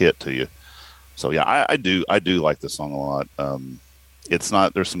 another hit to you. So yeah, I do like this song a lot. It's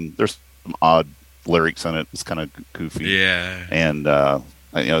not, there's some odd lyrics in it. It's kind of goofy. Yeah. And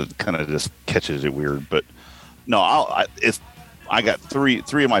you know, it kind of just catches it weird. But no, I got three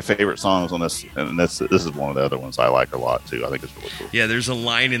of my favorite songs on this, and this is one of the other ones I like a lot too. I think it's really cool. Yeah, there's a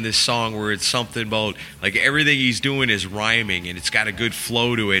line in this song where it's something about like everything he's doing is rhyming and it's got a good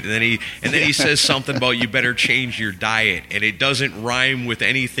flow to it. And then he says something about you better change your diet, and it doesn't rhyme with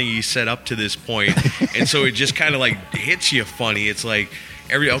anything he said up to this point. And so it just kind of like hits you funny. It's like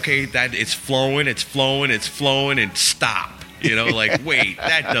that it's flowing, and stop. You know, like wait,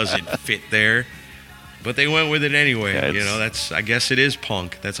 that doesn't fit there. But they went with it anyway. Yeah, you know, I guess it is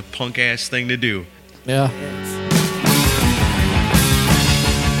punk. That's a punk ass thing to do. Yeah.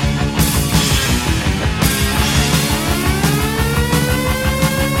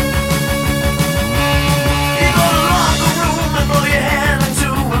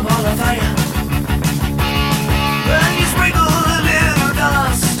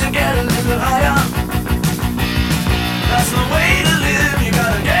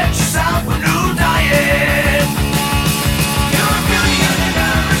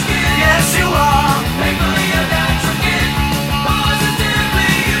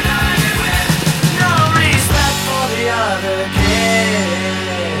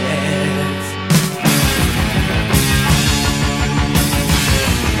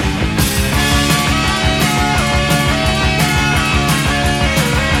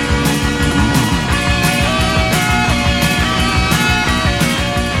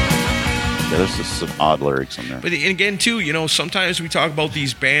 odd lyrics in there. But again, too, you know, sometimes we talk about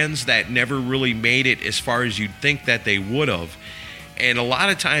these bands that never really made it as far as you'd think that they would have. And a lot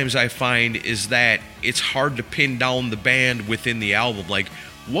of times I find is that it's hard to pin down the band within the album. Like,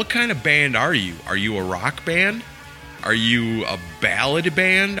 what kind of band are you? Are you a rock band? Are you a ballad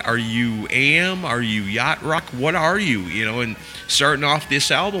band? Are you AM? Are you yacht rock? What are you? You know, and starting off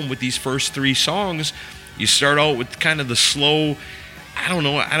this album with these first 3 songs, you start out with kind of the slow, I don't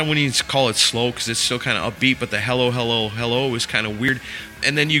know, I don't want to even call it slow because it's still kind of upbeat, but the hello, hello, hello is kind of weird.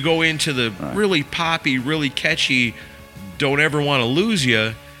 And then you go into the really poppy, really catchy Don't Ever Want to Lose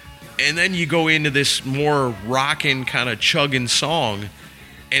Ya, and then you go into this more rockin' kind of chugging song,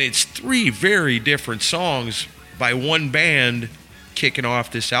 and it's 3 very different songs by one band kicking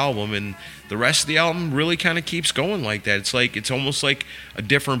off this album, and the rest of the album really kind of keeps going like that. It's almost like a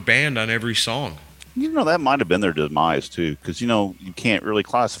different band on every song. You know, that might have been their demise too, because you know you can't really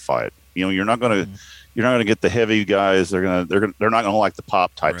classify it. You know, you're not gonna get the heavy guys. They're not gonna like the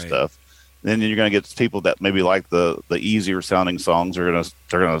pop type stuff. Then you're gonna get people that maybe like the easier sounding songs. They're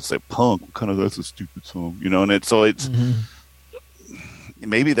gonna say punk. What kind of, that's a stupid song, you know. And it's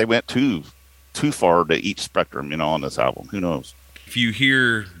maybe they went too far to each spectrum, you know, on this album. Who knows? If you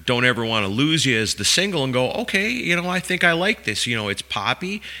hear Don't Ever Want to Lose You as the single and go, okay, you know, I think I like this. You know, it's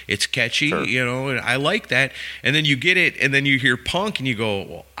poppy, it's catchy, you know, and I like that. And then you get it, and then you hear punk, and you go,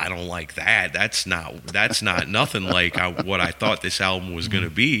 well, I don't like that. That's not nothing like what I thought this album was going to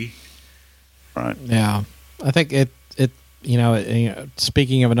be. Right. Yeah. I think it you know,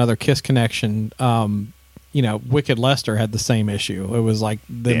 speaking of another Kiss connection, you know, Wicked Lester had the same issue. It was like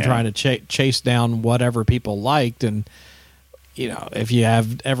them trying to chase down whatever people liked, and you know, if you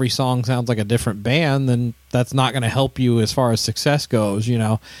have every song sounds like a different band, then that's not going to help you as far as success goes. You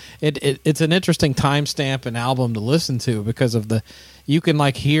know, it's an interesting timestamp and album to listen to because of you can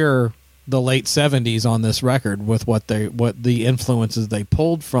like hear the late 70s on this record with what the influences they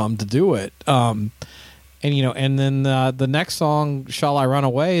pulled from to do it. And you know, and then the next song, Shall I Run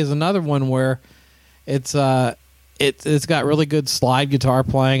Away, is another one where it's got really good slide guitar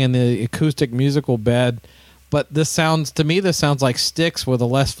playing and the acoustic musical bed. But this sounds like Styx with a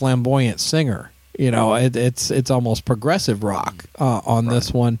less flamboyant singer. You know, it's almost progressive rock on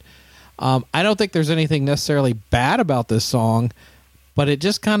this one. I don't think there's anything necessarily bad about this song, but it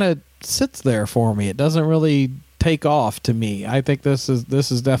just kind of sits there for me. It doesn't really take off to me. I think this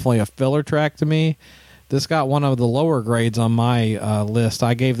is definitely a filler track to me. This got one of the lower grades on my list.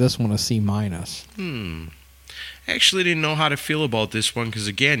 I gave this one a C-. I actually didn't know how to feel about this one because,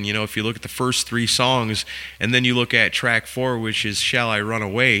 again, you know, if you look at the first 3 songs and then you look at track 4, which is Shall I Run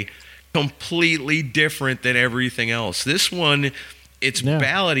Away, completely different than everything else. This one, it's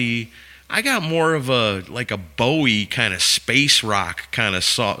ballady. I got more of a Bowie kind of space rock kind of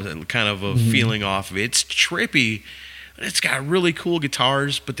a feeling off of it. It's trippy. It's got really cool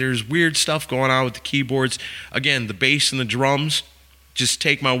guitars, but there's weird stuff going on with the keyboards. Again, the bass and the drums. Just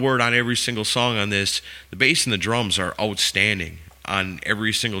take my word on every single song on this. The bass and the drums are outstanding on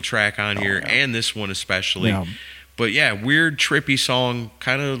every single track on here, and this one especially. Yeah. But yeah, weird, trippy song,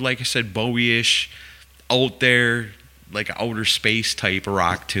 kind of like I said, Bowie-ish, out there, like an outer space type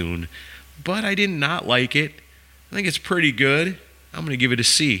rock tune. But I did not like it. I think it's pretty good. I'm going to give it a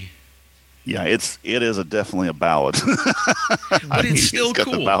C. Yeah, it is definitely a ballad. But it's still got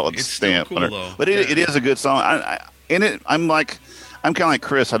cool. The ballad It's stamp still cool, on it. though. But it is a good song. I'm kind of like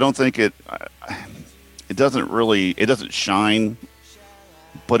Chris. I don't think it doesn't shine,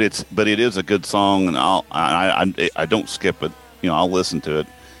 but it is a good song, and I don't skip it. You know, I'll listen to it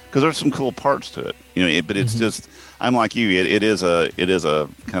because there's some cool parts to it. You know, but it's just, I'm like you. It is a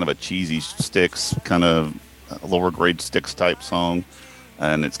kind of a cheesy Styx, kind of lower grade Styx type song,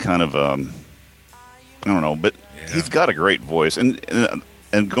 and it's kind of I don't know, but he's got a great voice, and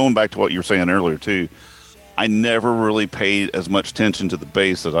going back to what you were saying earlier too. I never really paid as much attention to the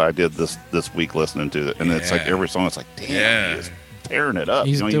bass as I did this week listening to it, and it's like every song, it's like, damn, he's tearing it up.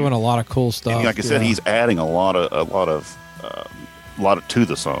 He's doing a lot of cool stuff. And like I said, he's adding a lot to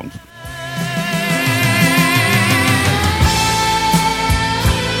the songs.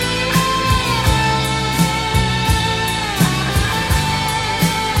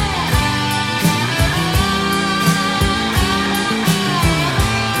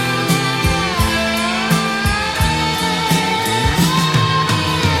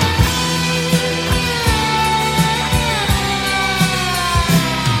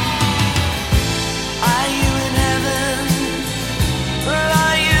 Are you in heaven or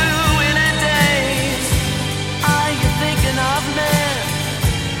are you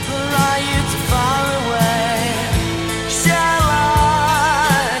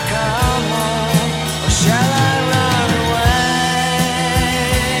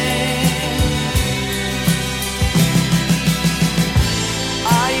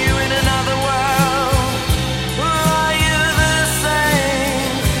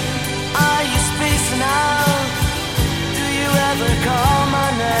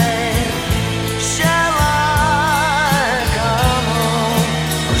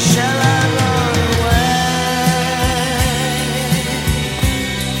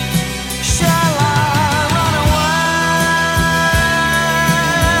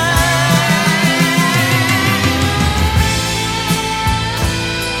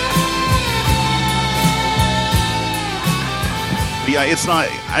Yeah, it's not.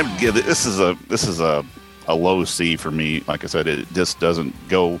 I would give it. This is a low C for me. Like I said, it just doesn't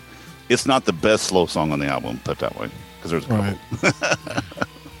go. It's not the best slow song on the album, put it that way, because there's a couple.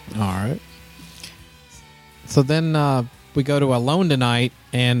 All right. So then we go to Alone Tonight,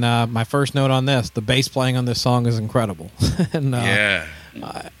 and my first note on this: the bass playing on this song is incredible. And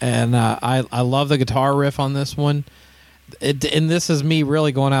I love the guitar riff on this one. And this is me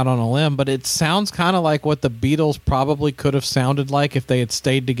really going out on a limb, but it sounds kind of like what the Beatles probably could have sounded like if they had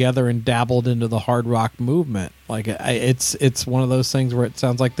stayed together and dabbled into the hard rock movement. Like it's one of those things where it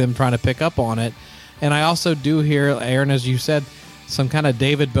sounds like them trying to pick up on it. And I also do hear, Aaron, as you said, some kind of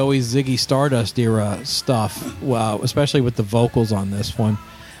David Bowie, Ziggy Stardust era stuff, especially with the vocals on this one.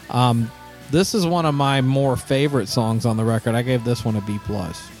 This is one of my more favorite songs on the record. I gave this one a B+.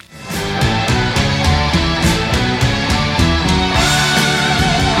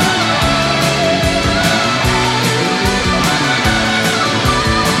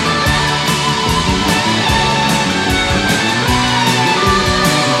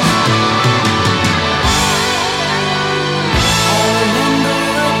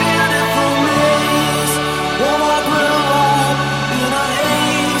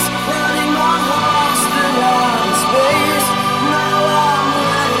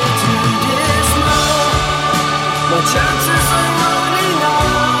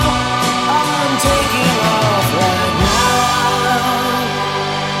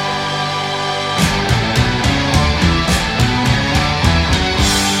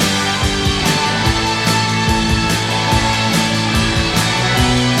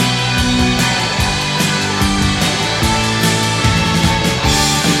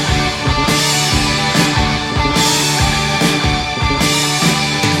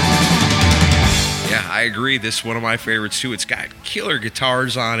 I agree. This is one of my favorites too. It's got killer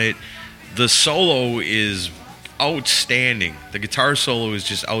guitars on it. The solo is outstanding. The guitar solo is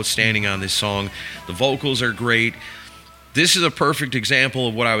just outstanding on this song. The vocals are great. This is a perfect example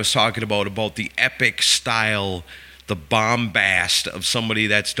of what I was talking about the epic style, the bombast of somebody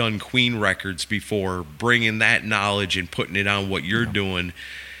that's done Queen records before, bringing that knowledge and putting it on what you're doing.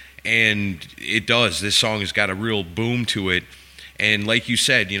 And it does. This song has got a real boom to it. And like you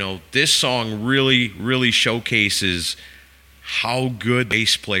said, this song really, really showcases how good the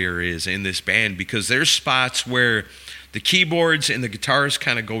bass player is in this band, because there's spots where the keyboards and the guitars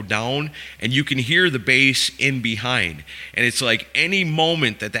kind of go down and you can hear the bass in behind. And it's like any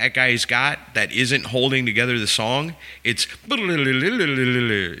moment that guy's got that isn't holding together the song, it's, something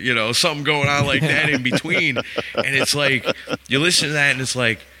going on like that in between. And it's like, you listen to that and it's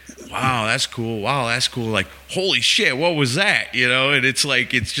like, wow, that's cool. Wow, that's cool. Like, holy shit, what was that? And it's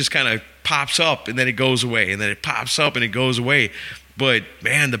like, it's just kind of pops up and then it goes away, and then it pops up and it goes away. But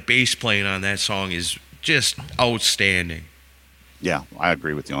man, the bass playing on that song is just outstanding. Yeah, I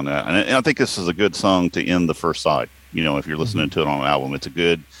agree with you on that. And I think this is a good song to end the first side. If you're listening to it on an album,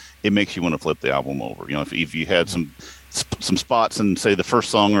 it makes you want to flip the album over. If you had some spots in, say, the first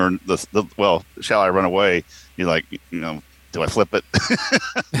song or well, Shall I Run Away, you're like, do I flip it?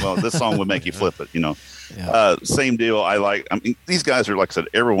 Well, this song would make you flip it, Yeah. Same deal. I mean, these guys are, like I said,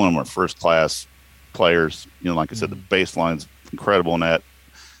 every one of them are first-class players. Like I said, the bass line's incredible in that.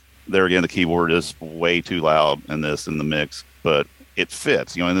 There again, the keyboard is way too loud in the mix, but it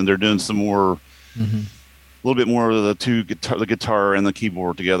fits, and then they're doing some more, a little bit more of the guitar and the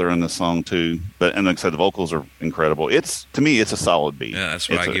keyboard together in the song too. And like I said, the vocals are incredible. To me, it's a solid beat. Yeah, that's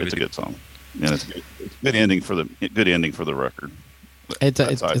what I give it. It's a good song. And it's a good ending for the record.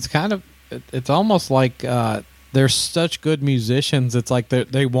 It's almost like they're such good musicians. It's like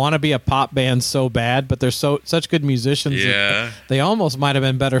they want to be a pop band so bad, but they're such good musicians. Yeah, they almost might have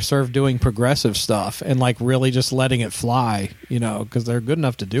been better served doing progressive stuff and like really just letting it fly, because they're good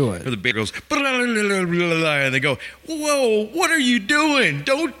enough to do it. The band goes, and they go, "Whoa, what are you doing?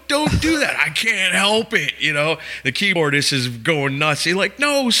 Don't do that! I can't help it." The keyboardist is going nuts. He's like,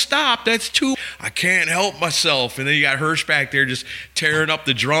 "No, stop! That's too. I can't help myself." And then you got Hirsch back there just tearing up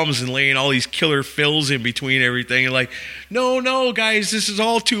the drums and laying all these killer fills in between everything. And like, no, guys, this is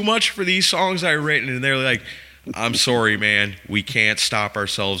all too much for these songs I've written. And they're like, "I'm sorry, man. We can't stop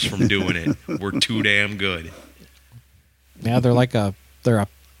ourselves from doing it. We're too damn good." Yeah,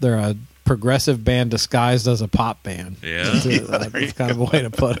 they're a progressive band disguised as a pop band. Yeah, that's kind of a way to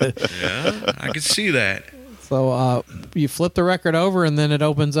put it. Yeah, I could see that. So you flip the record over, and then it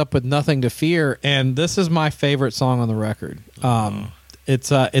opens up with "Nothing to Fear," and this is my favorite song on the record.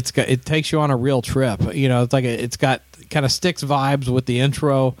 It takes you on a real trip. It's like it's got kind of Styx vibes with the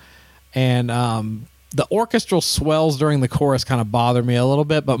intro, and the orchestral swells during the chorus kind of bother me a little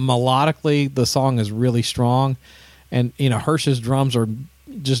bit, but melodically the song is really strong. And, Hirsch's drums are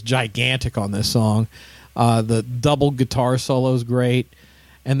just gigantic on this song. The double guitar solo is great.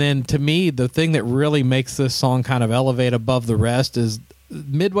 And then to me, the thing that really makes this song kind of elevate above the rest is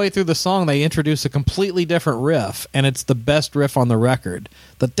midway through the song, they introduce a completely different riff, and it's the best riff on the record.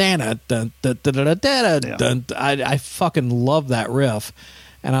 The dun dun dun dun dun dun. I fucking love that riff.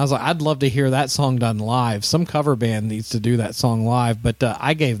 And I was like, I'd love to hear that song done live. Some cover band needs to do that song live, but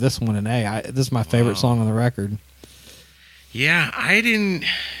I gave this one an A. This is my favorite song on the record. Yeah,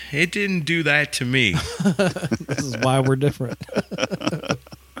 it didn't do that to me. This is why we're different.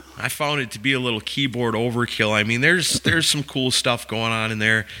 I found it to be a little keyboard overkill. I mean, there's some cool stuff going on in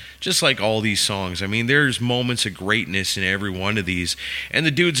there, just like all these songs. I mean, there's moments of greatness in every one of these. And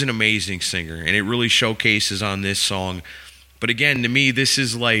the dude's an amazing singer, and it really showcases on this song. But again, to me, this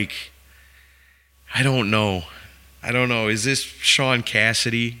is like, I don't know. Is this Sean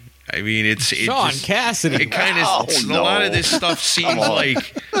Cassidy? I mean, it's Sean Cassidy. It kind of a lot of this stuff seems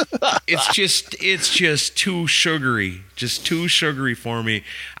like it's just too sugary, for me.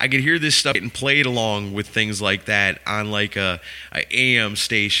 I could hear this stuff getting played along with things like that on like a AM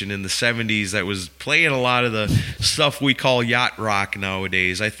station in the 70s that was playing a lot of the stuff we call yacht rock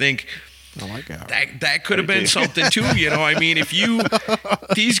nowadays. I think. I like that could have been something too, I mean,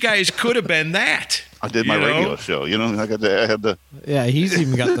 these guys could have been that. I did my radio show, I had the. Yeah, he's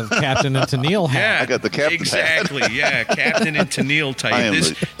even got the Captain and Tennille hat. Yeah, I got the Captain exactly. hat. Yeah, Captain and Tennille type.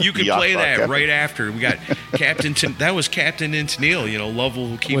 You can play that Captain. Right after. We got that was Captain and Tennille. Love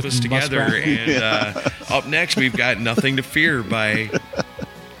will keep With us together. And up next, we've got Nothing to Fear by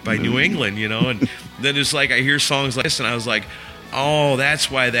New England. And then it's like I hear songs like this, and I was like, oh,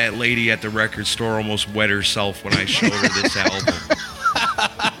 that's why that lady at the record store almost wet herself when I showed her this album.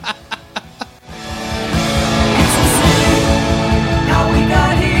 It's a sin how we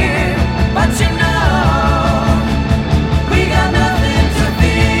got here, but we got nothing to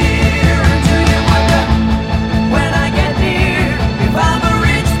fear. And do you wonder when I get near if I'm a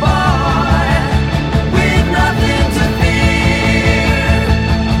rich boy with nothing to fear,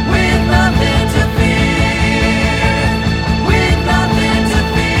 with nothing to fear, with nothing to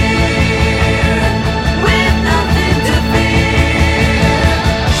fear, with nothing to fear,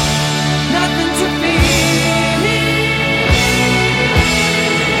 nothing to fear.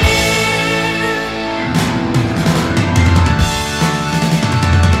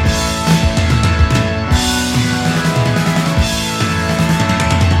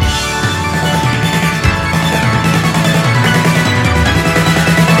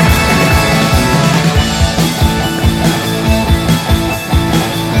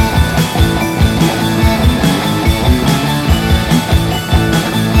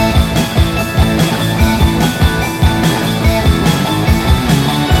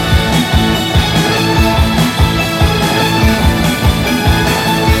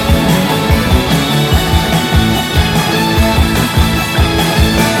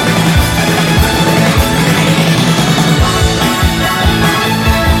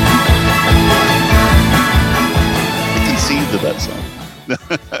 Conceived of that song.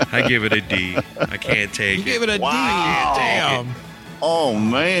 I give it a D. I can't take You it. gave it a D. Wow. Damn. Oh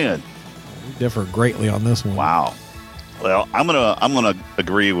man. We differ greatly on this one. Wow. Well, I'm gonna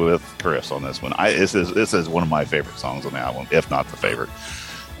agree with Chris on this one. This is one of my favorite songs on the album, if not the favorite.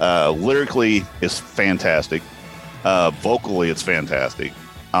 Lyrically, it's fantastic. Vocally, it's fantastic.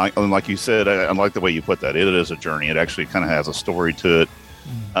 And like you said, I like the way you put that. It is a journey. It actually kind of has a story to it.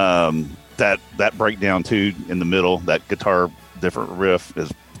 That breakdown too in the middle, that guitar different riff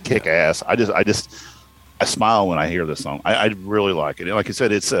is kick ass. I smile when I hear this song. I really like it. And like I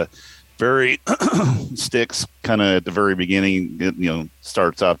said, it's a very sticks kind of at the very beginning. It,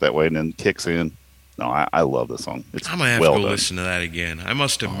 starts out that way and then kicks in. No, I love this song. It's I'm gonna have well to go done. listen to that again. I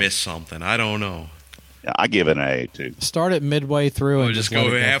must have missed something. I don't know. Yeah, I give it an A too. Start it midway through and just let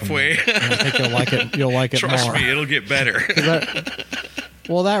go it halfway. from there. And I think you'll like it. You'll like it Trust more. me, it'll get better.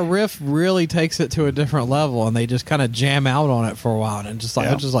 That riff really takes it to a different level, and they just kind of jam out on it for a while, and just like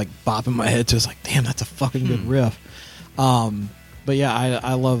I was just like bopping my head to it's like, damn, that's a fucking good riff. But yeah,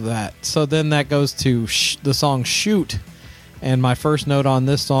 I love that. So then that goes to the song "Shoot," and my first note on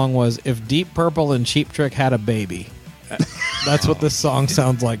this song was, "If Deep Purple and Cheap Trick had a baby." That's what this song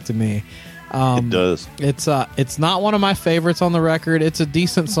sounds like to me. It does. It's not one of my favorites on the record. It's a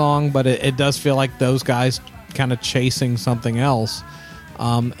decent song, but it does feel like those guys kind of chasing something else.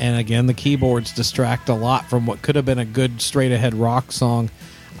 And again, the keyboards distract a lot from what could have been a good straight-ahead rock song.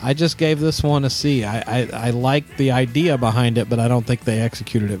 I just gave this one a C. I like the idea behind it, but I don't think they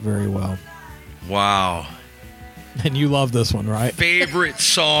executed it very well. Wow. And you love this one, right? Favorite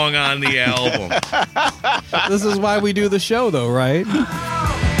song on the album. This is why we do the show, though, right?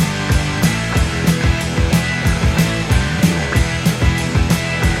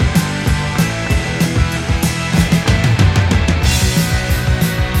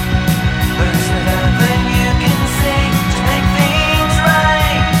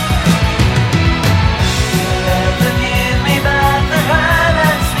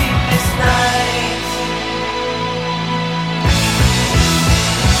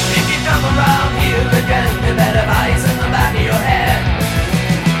 You better eyes in the back of your head,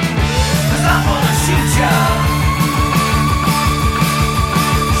 'cause I'm gonna shoot ya,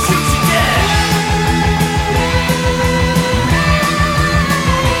 shoot you dead.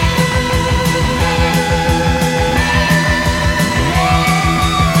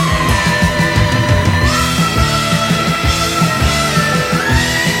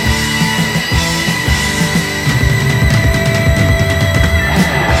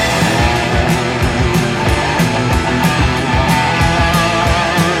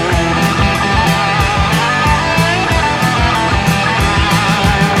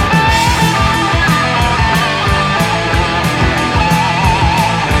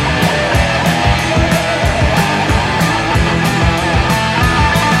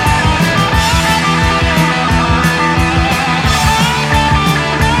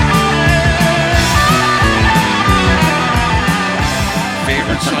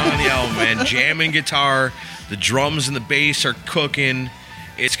 Jamming guitar, the drums and the bass are cooking.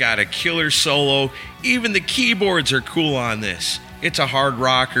 It's got a killer solo. Even the keyboards are cool on this. It's a hard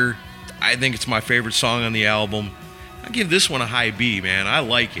rocker. I think it's my favorite song on the album. I give this one a high B, man. I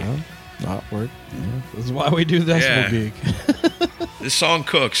like it. Not work. Yeah, this is why we do Decibel Geek. This song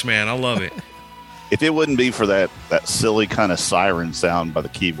cooks, man. I love it. If it wouldn't be for that silly kind of siren sound by the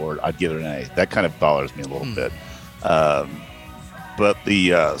keyboard, I'd give it an A. That kind of bothers me a little bit. But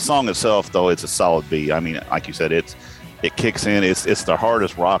the song itself, though, it's a solid B. I mean, like you said, it kicks in. It's the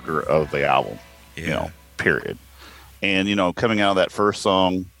hardest rocker of the album, period. And, coming out of that first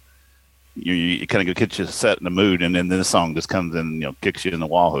song, you kind of get you set in the mood, and then this song just comes in, kicks you in the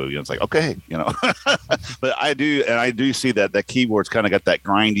wahoo. It's like, okay, But I do see that keyboard's kind of got that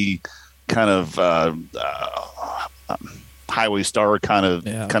grindy kind of Highway Star kind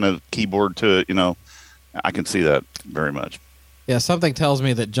of keyboard to it. I can see that very much. Yeah, something tells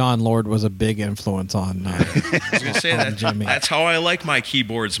me that John Lord was a big influence on I was going to say that. Jimmy. That's how I like my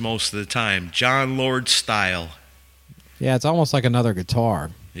keyboards most of the time. John Lord style. Yeah, it's almost like another guitar.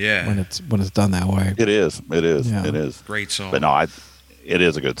 Yeah. When it's done that way. It is. Yeah. It is. Great song. But no, it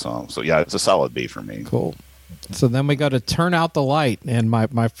is a good song. So yeah, it's a solid B for me. Cool. So then we go to Turn Out the Light, and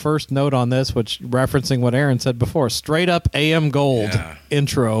my first note on this, which referencing what Aaron said before, straight up AM Gold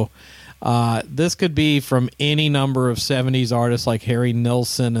intro. This could be from any number of 70s artists like Harry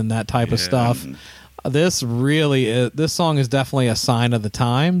Nilsson and that type of stuff. This song is definitely a sign of the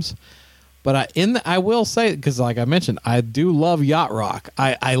times. But I will say, because like I mentioned, I do love yacht rock.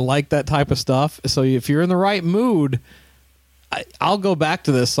 I like that type of stuff. So if you're in the right mood, I'll go back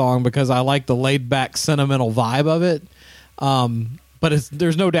to this song because I like the laid back, sentimental vibe of it. But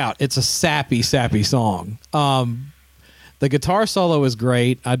there's no doubt it's a sappy song. The guitar solo is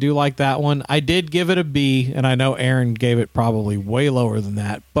great. I do like that one. I did give it a B, and I know Aaron gave it probably way lower than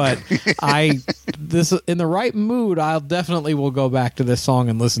that. But this in the right mood, I'll definitely will go back to this song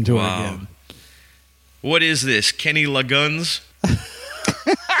and listen to it again. What is this? Kenny Laguns?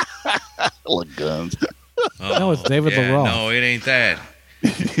 Laguns. No, it's David LaRoth. No, it ain't that.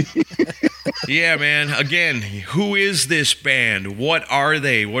 Yeah, man. Again, who is this band? What are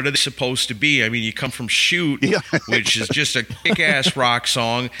they? What are they supposed to be? I mean, you come from Shoot, which is just a kick-ass rock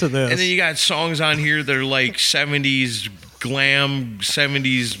song, to this. And then you got songs on here that are like 70s glam,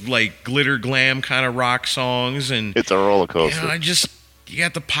 70s like glitter glam kind of rock songs, and it's a roller coaster. You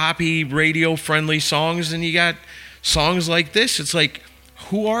got the poppy, radio-friendly songs, and you got songs like this. It's like,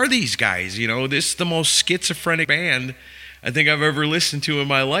 who are these guys? This is the most schizophrenic band I think I've ever listened to in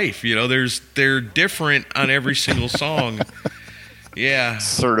my life. They're different on every single song. Yeah.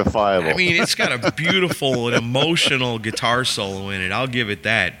 Certifiable. I mean, it's got a beautiful and emotional guitar solo in it. I'll give it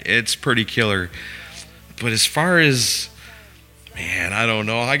that. It's pretty killer. But as far as, man, I don't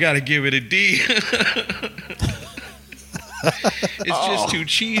know. I got to give it a D. It's just too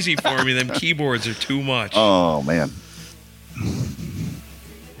cheesy for me. Them keyboards are too much. Oh, man.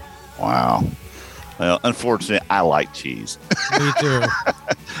 Wow. Well, unfortunately, I like cheese. Me too.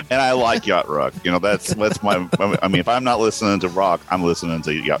 And I like yacht rock. That's my. I mean, if I'm not listening to rock, I'm listening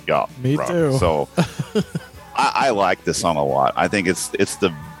to yacht rock. Me too. So I like this song a lot. I think it's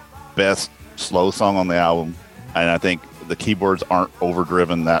the best slow song on the album. and I think the keyboards aren't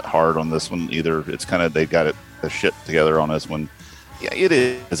overdriven that hard on this one either. It's kind of, they got it the shit together on this one. Yeah, it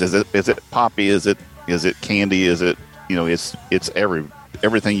is. Is it poppy? Is it candy? Is it, you know, it's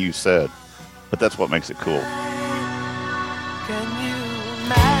everything you said, but that's what makes it cool. Can you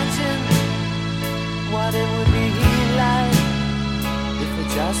imagine what it would be like if for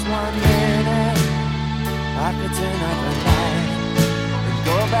just 1 minute I could turn up the light and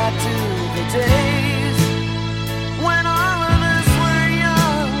go back to the days when all of us were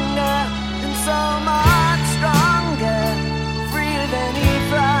younger and so much stronger, freer than he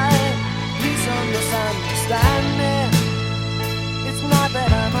tried. Please understand me. It's not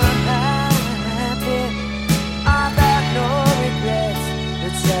that I'm unhappy. I've got no regrets.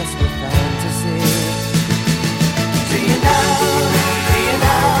 It's just a fantasy. Do you know? Do you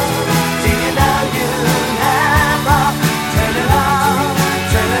know? Do you know you never turn it on,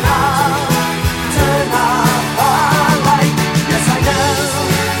 turn it on, turn off the light? Yes, I know.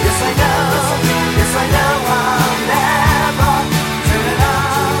 Yes, I know. Yes, I know. I'll never turn it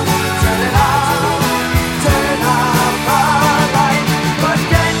on, turn it on, turn off the light. But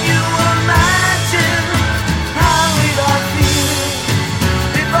can you imagine how we'd all feel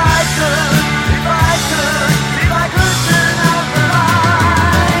if I could, if I could, if I could turn off the light?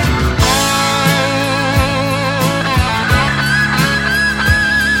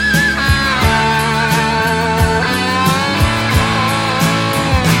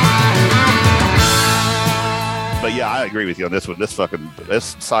 But yeah, I agree with you on this one. This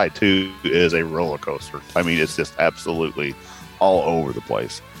side 2 is a roller coaster. I mean, it's just absolutely all over the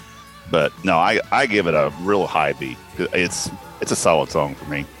place. But no, I give it a real high B. It's a solid song for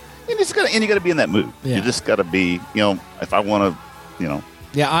me. You gotta be in that mood. Yeah. You just gotta be, you know, if I want to, you know.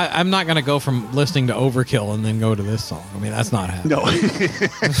 Yeah, I'm not going to go from listening to Overkill and then go to this song. I mean, that's not happening.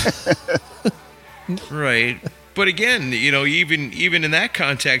 No. Right. But again, you know, even in that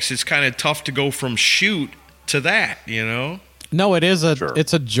context, it's kind of tough to go from shoot to that, you know? No, it is Sure.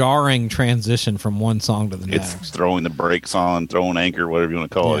 it's a jarring transition from one song to the It's next. throwing the brakes on, throwing anchor, whatever you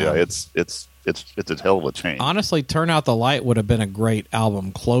want to call it. Yeah. Yeah, it's a hell of a change. Honestly, Turn Out the Light would have been a great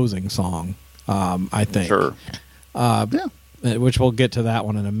album closing song, I think. Sure. Yeah. Which we'll get to that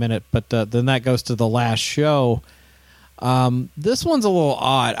one in a minute. But then that goes to the last show. This one's a little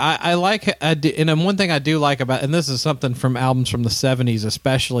odd. And one thing I do like about, and this is something from albums from the 70s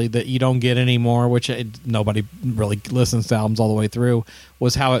especially that you don't get anymore, which nobody really listens to albums all the way through,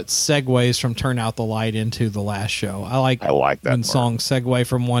 was how it segues from Turn Out the Light into the last show. I like that when part. songs segue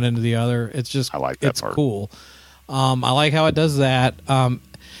from one into the other. It's just, I like that it's part. cool. I like how it does that.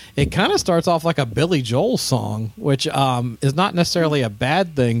 It kind of starts off like a Billy Joel song, which is not necessarily a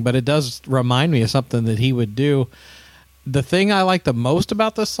bad thing, but it does remind me of something that he would do. The thing I like the most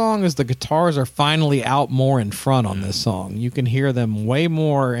about this song is the guitars are finally out more in front on this song. You can hear them way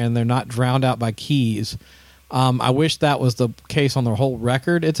more, and they're not drowned out by keys. I wish that was the case on the whole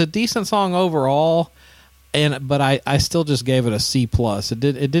record. It's a decent song overall, but I still just gave it a C+. It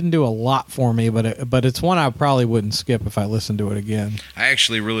didn't do a lot for me, but it's one I probably wouldn't skip if I listened to it again. I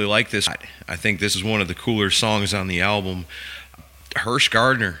actually really like this. I think this is one of the cooler songs on the album. Hirsch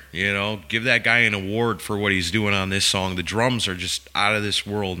Gardner, you know, give that guy an award for what he's doing on this song. The drums are just out of this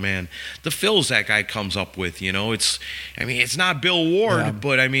world, man. The fills that guy comes up with, you know, it's not Bill Ward,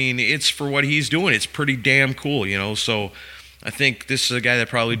 but I mean, it's for what he's doing. It's pretty damn cool, you know. So I think this is a guy that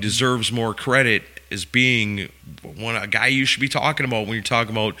probably deserves more credit as being a guy you should be talking about when you're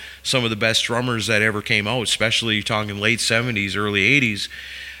talking about some of the best drummers that ever came out, especially you're talking late 70s, early 80s.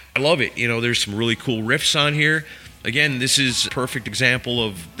 I love it. You know, there's some really cool riffs on here. Again, this is a perfect example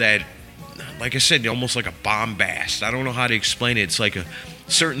of that, like I said, almost like a bombast. I don't know how to explain it. It's like a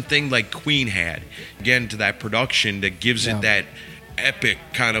certain thing like Queen had. Again, to that production that gives it that epic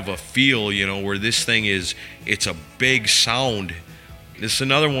kind of a feel, you know, where this thing is, it's a big sound. This is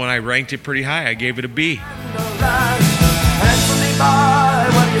another one. I ranked it pretty high. I gave it a B. Answer me, boy,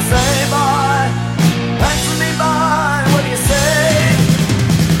 what do you say, boy? Answer me, boy, what do you say?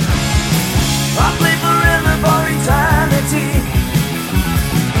 I play forever for eternity.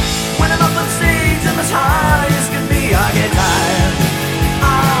 When I'm up on stage, I'm as high as can be. I get tired,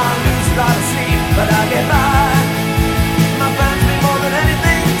 I lose a lot of sleep, but I get by. My fans mean more than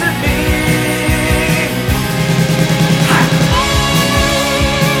anything to me.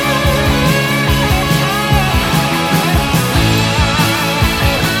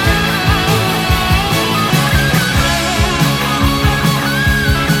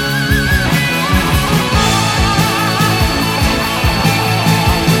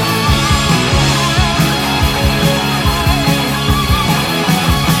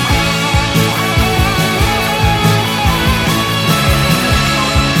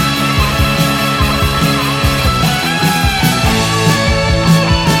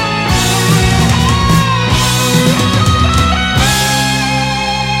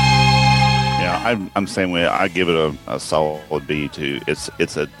 I'm same way. I give it a solid B too.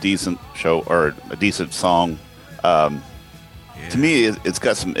 It's a decent show or a decent song. To me, it's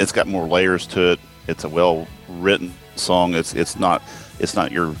got more layers to it. It's a well written song. It's not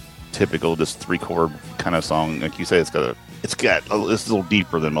your typical just 3-chord kind of song. Like you say, it's a little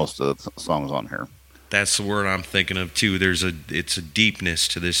deeper than most of the songs on here. That's the word I'm thinking of too. It's a deepness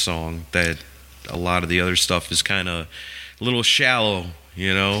to this song that a lot of the other stuff is kind of a little shallow.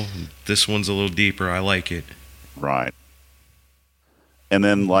 This one's a little deeper. I like it. Right. And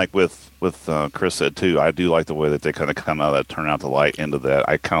then, like with Chris said too, I do like the way that they kind of come out of that, turn out the light into that.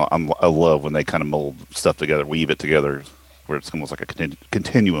 I love when they kind of mold stuff together, weave it together, where it's almost like a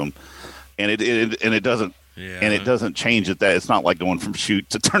continuum, and it doesn't. Yeah. And it doesn't change it. That it's not like going from shoot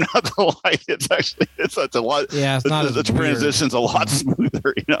to turn out the light. It's such a lot. Yeah, it's not the transition's a lot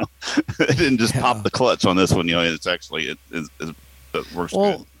smoother. It didn't just pop the clutch on this one. It's actually it works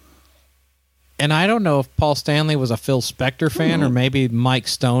good. And I don't know if Paul Stanley was a Phil Spector fan or maybe Mike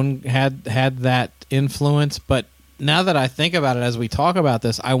Stone had that influence. But now that I think about it, as we talk about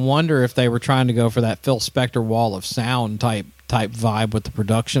this, I wonder if they were trying to go for that Phil Spector wall of sound type vibe with the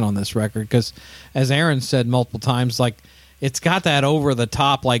production on this record. Because as Aaron said multiple times, like it's got that over the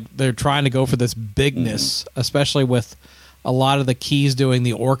top, like they're trying to go for this bigness, especially with a lot of the keys doing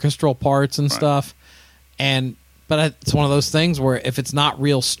the orchestral parts and stuff. But it's one of those things where if it's not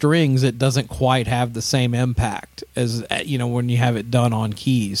real strings, it doesn't quite have the same impact as when you have it done on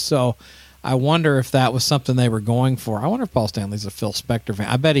keys. So I wonder if that was something they were going for. I wonder if Paul Stanley's a Phil Spector fan.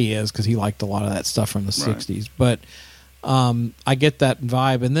 I bet he is because he liked a lot of that stuff from the 60s. But I get that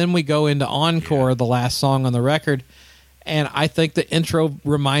vibe. And then we go into Encore, the last song on the record. And I think the intro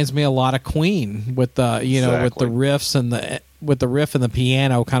reminds me a lot of Queen with the with the riffs and with the riff and the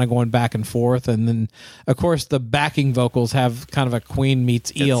piano kind of going back and forth, and then of course the backing vocals have kind of a Queen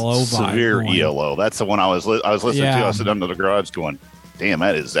meets ELO vibe. Severe ELO. That's the one I was listening to. I was sitting under the garage going, "Damn,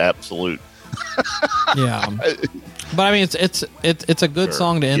 that is absolute." Yeah, but I mean it's a good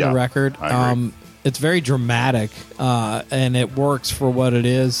song to end the record. It's very dramatic, and it works for what it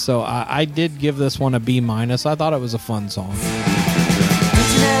is. So I did give this one a B-. I thought it was a fun song.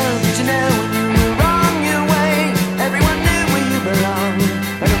 Did you know when you were wrong your way, everyone knew where you belong,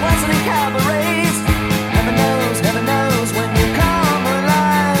 but it wasn't in cabarets. Heaven knows when you come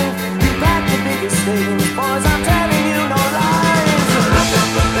alive, you pack the biggest things, boys, I'm telling you no lies.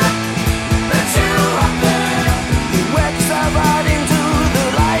 But you up there, you work yourself right into the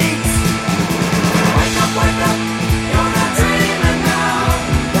lights. Wake up, you're not dreaming now,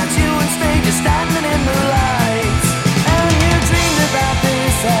 that you and stage are standing in the lights, and you dreamed about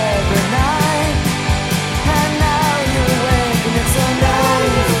this every night, and now you're awake and it's a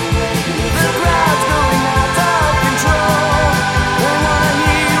night. The crowd's going out of control, they wanna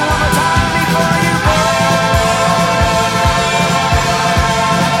hear you one more time before you go.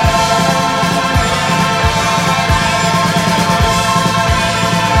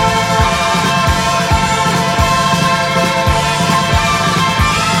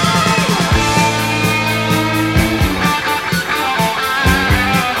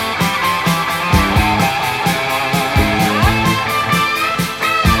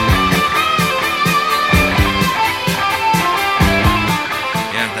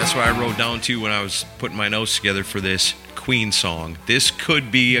 That's what I wrote down too when I was putting my notes together for this Queen song. This could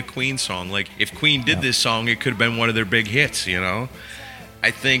be a Queen song. Like if Queen did this song, it could have been one of their big hits. I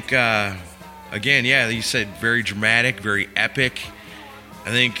think again, you said very dramatic, very epic.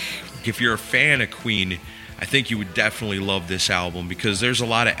 I think if you're a fan of Queen, I think you would definitely love this album because there's a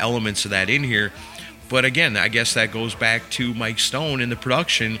lot of elements of that in here. But again, I guess that goes back to Mike Stone in the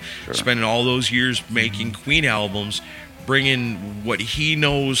production, spending all those years making Queen albums, bringing what he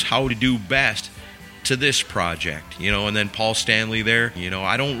knows how to do best to this project, and then Paul Stanley there.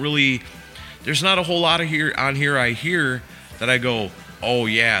 I don't really, there's not a whole lot of on here I hear that I go, oh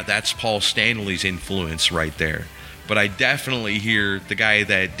yeah, that's Paul Stanley's influence right there. But I definitely hear the guy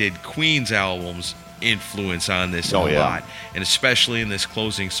that did Queen's albums influence on this a lot, and especially in this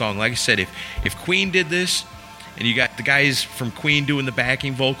closing song. Like I said, if Queen did this and you got the guys from Queen doing the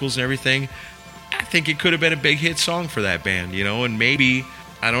backing vocals and everything, I think it could have been a big hit song for that band, and maybe,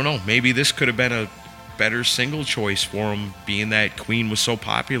 I don't know, maybe this could have been a better single choice for them, being that Queen was so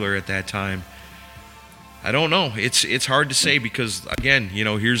popular at that time. I don't know. It's hard to say because, again,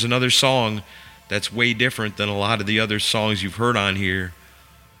 here's another song that's way different than a lot of the other songs you've heard on here.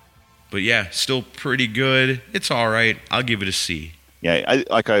 But yeah, still pretty good. It's all right. I'll give it a C. Yeah,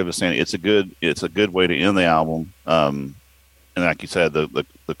 like I was saying, it's a good way to end the album. And like you said, the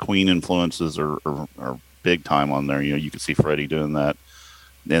Queen influences are big time on there. You can see Freddie doing that.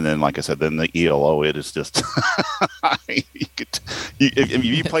 And then, like I said, then the ELO, it is just if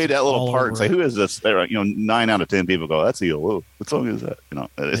you play that little part and say, "Who is this?" They're, 9 out of 10 people go, "That's ELO. What song is that?"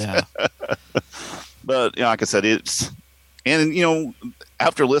 Yeah. But like I said,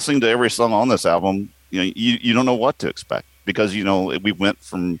 after listening to every song on this album, you don't know what to expect because we went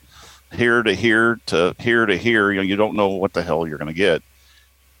from here to here to here to here. You don't know what the hell you're going to get.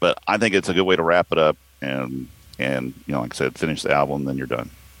 But I think it's a good way to wrap it up and like I said, finish the album, then you're done.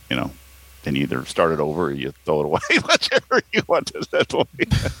 And you either start it over or you throw it away, whichever you want at that point.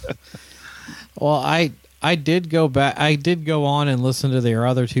 Well, I did go back. I did go on and listen to their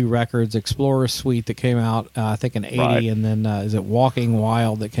other 2 records, Explorer Suite that came out, I think in '80, right. And then is it Walking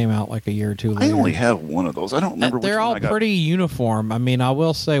Wild that came out like a year or 2 later. I only have one of those. I don't remember. They're all pretty uniform. I mean, I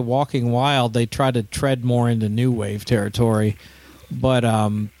will say Walking Wild, they try to tread more into new wave territory, but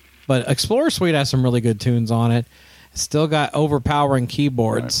Explorer Suite has some really good tunes on it. Still got overpowering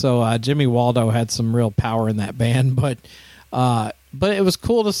keyboards, right. So Jimmy Waldo had some real power in that band, but it was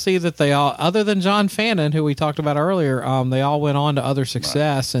cool to see that they all, other than John Fannin, who we talked about earlier, they all went on to other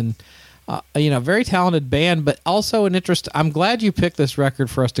success, right. And very talented band, but also an interest. I'm glad you picked this record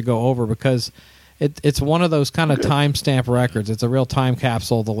for us to go over because it's one of those kind of timestamp records. It's a real time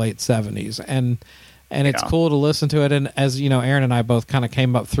capsule of the late 70s, and it's cool to listen to it. And as you know, Aaron and I both kind of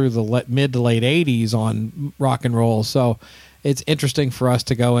came up through the mid to late 80s on rock and roll, so it's interesting for us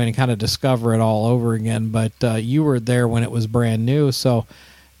to go in and kind of discover it all over again. But you were there when it was brand new. So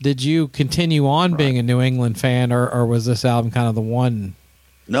did you continue on being a New England fan, or was this album kind of the one?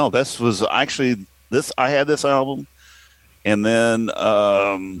 No, this was actually this. I had this album, and then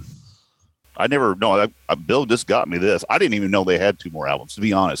Bill just got me this. I didn't even know they had 2 more albums, to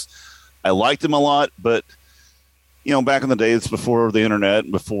be honest. I liked them a lot, but back in the days before the internet,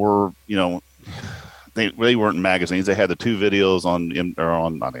 before they weren't in magazines. They had the 2 videos on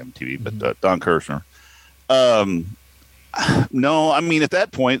not MTV, but Don Kirshner. No, I mean at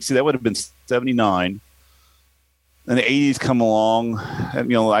that point, see, that would have been 79. And the 80s come along,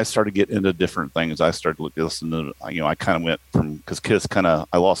 and I started getting into different things. I started listening to, I kind of went from because Kiss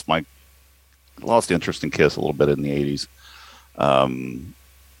I lost interest in Kiss a little bit in the 80s.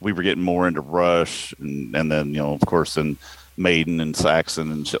 We were getting more into Rush, and then of course, and Maiden and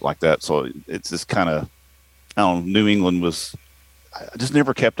Saxon and shit like that. So it's just kind of, I don't know, New England was, I just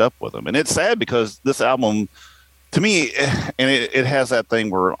never kept up with them. And it's sad because this album, to me, and it has that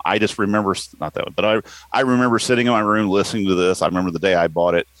thing where I just remember, not that, but I remember sitting in my room listening to this. I remember the day I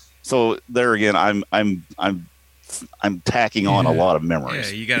bought it. So there again, I'm tacking on a lot of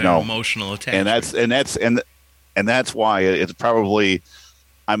memories. Yeah, you got an emotional attachment. And that's why it's probably,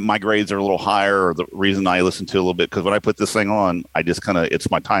 my grades are a little higher, or the reason I listen to it a little bit, because when I put this thing on, I just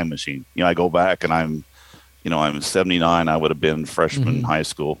it's my time machine. I go back and I'm 79. I would have been freshman in high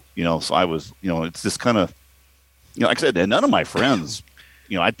school. So I was, it's just kind of, like I said, and none of my friends,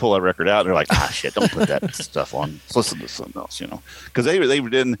 I'd pull that record out and they're like, shit, don't put that stuff on. Let's listen to something else, because they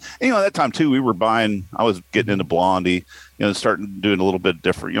didn't. And, at that time too, I was getting into Blondie, starting doing a little bit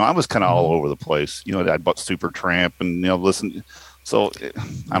different. I was kind of all over the place. I bought Supertramp and listened. So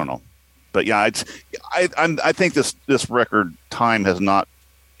I don't know, but yeah, I think this record time has not,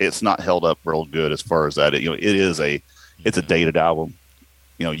 it's not held up real good as far as that. It's a dated album.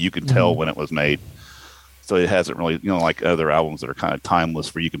 You can tell when it was made. So it hasn't really, like other albums that are kind of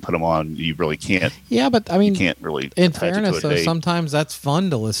timeless where you can put them on, you really can't. Yeah, but I mean, you can't really. In fairness, though, sometimes that's fun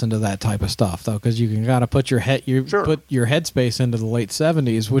to listen to that type of stuff, though, because you can kind of put your headspace into the late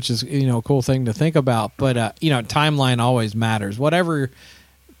 70s, which is a cool thing to think about. But timeline always matters. Whatever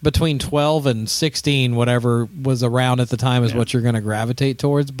between 12 and 16, whatever was around at the time, is what you're going to gravitate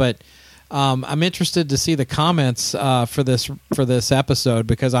towards. But I'm interested to see the comments for this episode,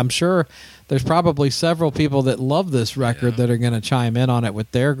 because I'm sure there's probably several people that love this record that are going to chime in on it with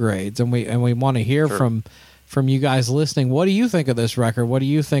their grades, and we want to hear from you guys listening. What do you think of this record? What do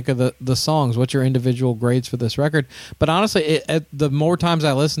you think of the songs? What's your individual grades for this record? But honestly, the more times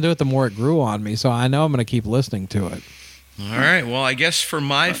I listen to it, the more it grew on me. So I know I'm going to keep listening to it. All right. Well, I guess for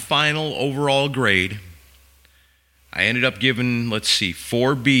my final overall grade, I ended up giving,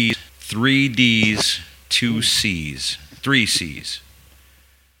 4 B's, 3 D's, 2 C's, 3 C's.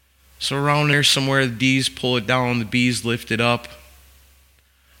 So around there somewhere, the D's pull it down, the B's lift it up.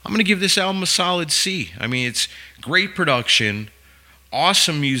 I'm going to give this album a solid C. I mean, it's great production,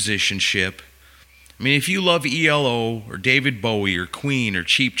 awesome musicianship. I mean, if you love ELO or David Bowie or Queen or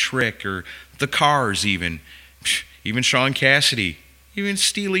Cheap Trick or The Cars even Sean Cassidy, even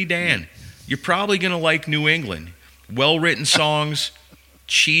Steely Dan, you're probably going to like New England. Well-written songs,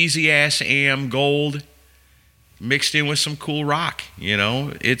 cheesy-ass AM gold. mixed in with some cool rock. You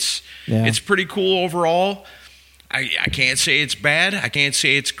know, it's Yeah. pretty cool overall. I can't say it's bad. I can't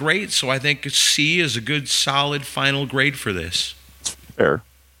say it's great. So I think C is a good, solid final grade for this. Fair.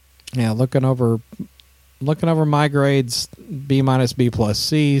 Yeah, looking over my grades: B minus, B plus,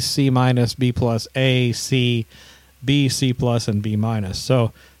 C, C minus, B plus, A, C, B, C plus, and B minus.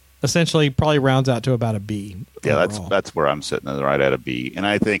 So essentially, probably rounds out to about a B. Yeah, overall. that's where I'm sitting, right at a B. And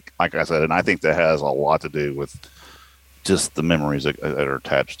I think, like I said, I think that has a lot to do with just the memories that are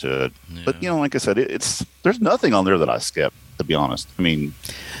attached to it. Yeah. But like I said, there's nothing on there that I skip, to be honest. I mean,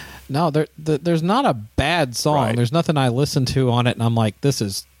 No, there's not a bad song. Right. There's nothing I listen to on it, and I'm like, this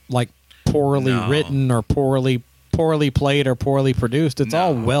is like poorly No. written or poorly played or poorly produced. It's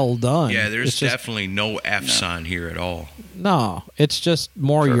all well done. Yeah, there's It's just- definitely no F's on here at all. no. It's just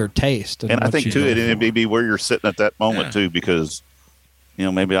more Sure. your taste, and I what think you too, go it for. may be where you're sitting at that moment Yeah. too, because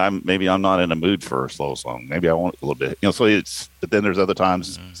maybe I'm not in a mood for a slow song. Maybe I want it a little bit. So it's. But then there's other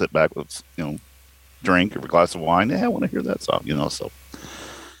times sit back with drink or a glass of wine. Yeah, I want to hear that song. So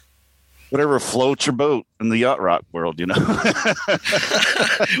whatever floats your boat in the yacht rock world.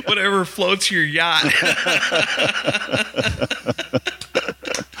 Whatever floats your yacht.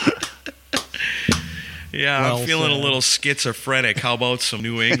 Yeah, Well I'm feeling said. a little schizophrenic. How about some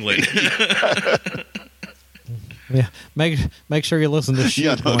New England? Yeah, make sure you listen to shit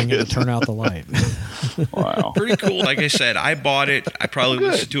Yeah, no going in to kidding. turn out the light. Wow. Pretty cool. Like I said, I bought it. I probably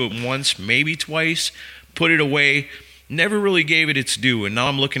Good. listened to it once, maybe twice, put it away, never really gave it its due. And now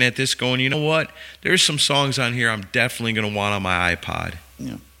I'm looking at this going, you know what? There's some songs on here I'm definitely going to want on my iPod.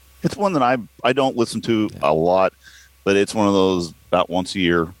 Yeah. It's one that I don't listen to a lot, but it's one of those about once a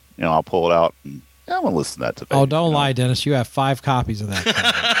year. I'll pull it out and I'm gonna listen to that today. Oh, don't lie, Dennis. You have 5 copies of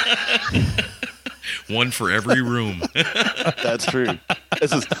that. One for every room. That's true.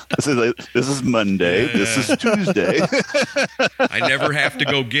 This is Monday. This is Tuesday. I never have to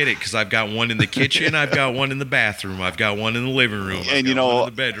go get it because I've got one in the kitchen, I've got one in the bathroom, I've got one in the living room, I've And got one in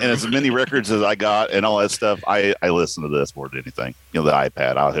the bedroom. and as many records as I got and all that stuff, I listen to this more than anything. The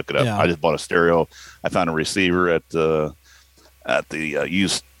iPad, I'll hook it up. Yeah. I just bought a stereo. I found a receiver at the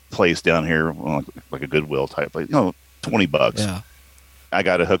used place down here, like a Goodwill type place. $20. Yeah. I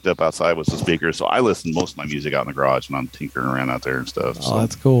got it hooked up outside with some speakers, so I listen to most of my music out in the garage when I'm tinkering around out there and stuff. Oh, So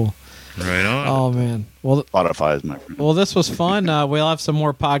that's cool. Right on. Oh man. Well, Spotify is my friend. Well, this was fun. We'll have some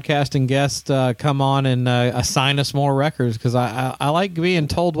more podcasting guests come on and assign us more records because I like being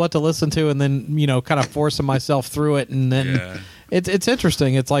told what to listen to and then kind of forcing myself through it, and then Yeah. it's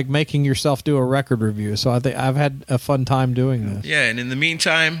interesting. It's like making yourself do a record review. So I think I've had a fun time doing this. Yeah, and in the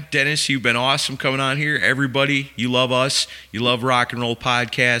meantime, Dennis, you've been awesome coming on here. Everybody, you love us. You love Rock and Roll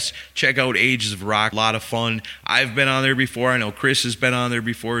Podcasts. Check out Ages of Rock. A lot of fun. I've been on there before. I know Chris has been on there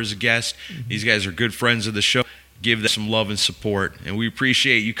before as a guest. These guys are good friends of the show. Give them some love and support. And we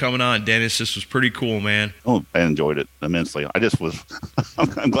appreciate you coming on, Dennis. This was pretty cool, man. Oh, I enjoyed it immensely. I just was.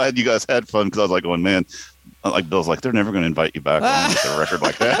 I'm glad you guys had fun because I was like going, man. Like Bill's like, they're never going to invite you back on with a record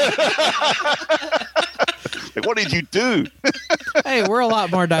like that. Like, what did you do? Hey, we're a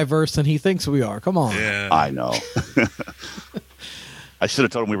lot more diverse than he thinks we are. Come on. Yeah. I know. I should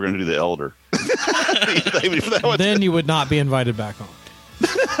have told him we were going to do the Elder. Then you would not be invited back on.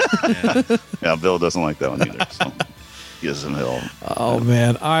 Yeah, Bill doesn't like that one either. So he is in hell. Oh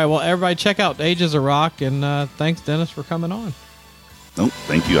man. All right. Well, everybody, check out Ages of Rock, and thanks, Dennis, for coming on. Nope,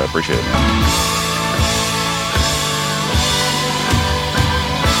 thank you. I appreciate it.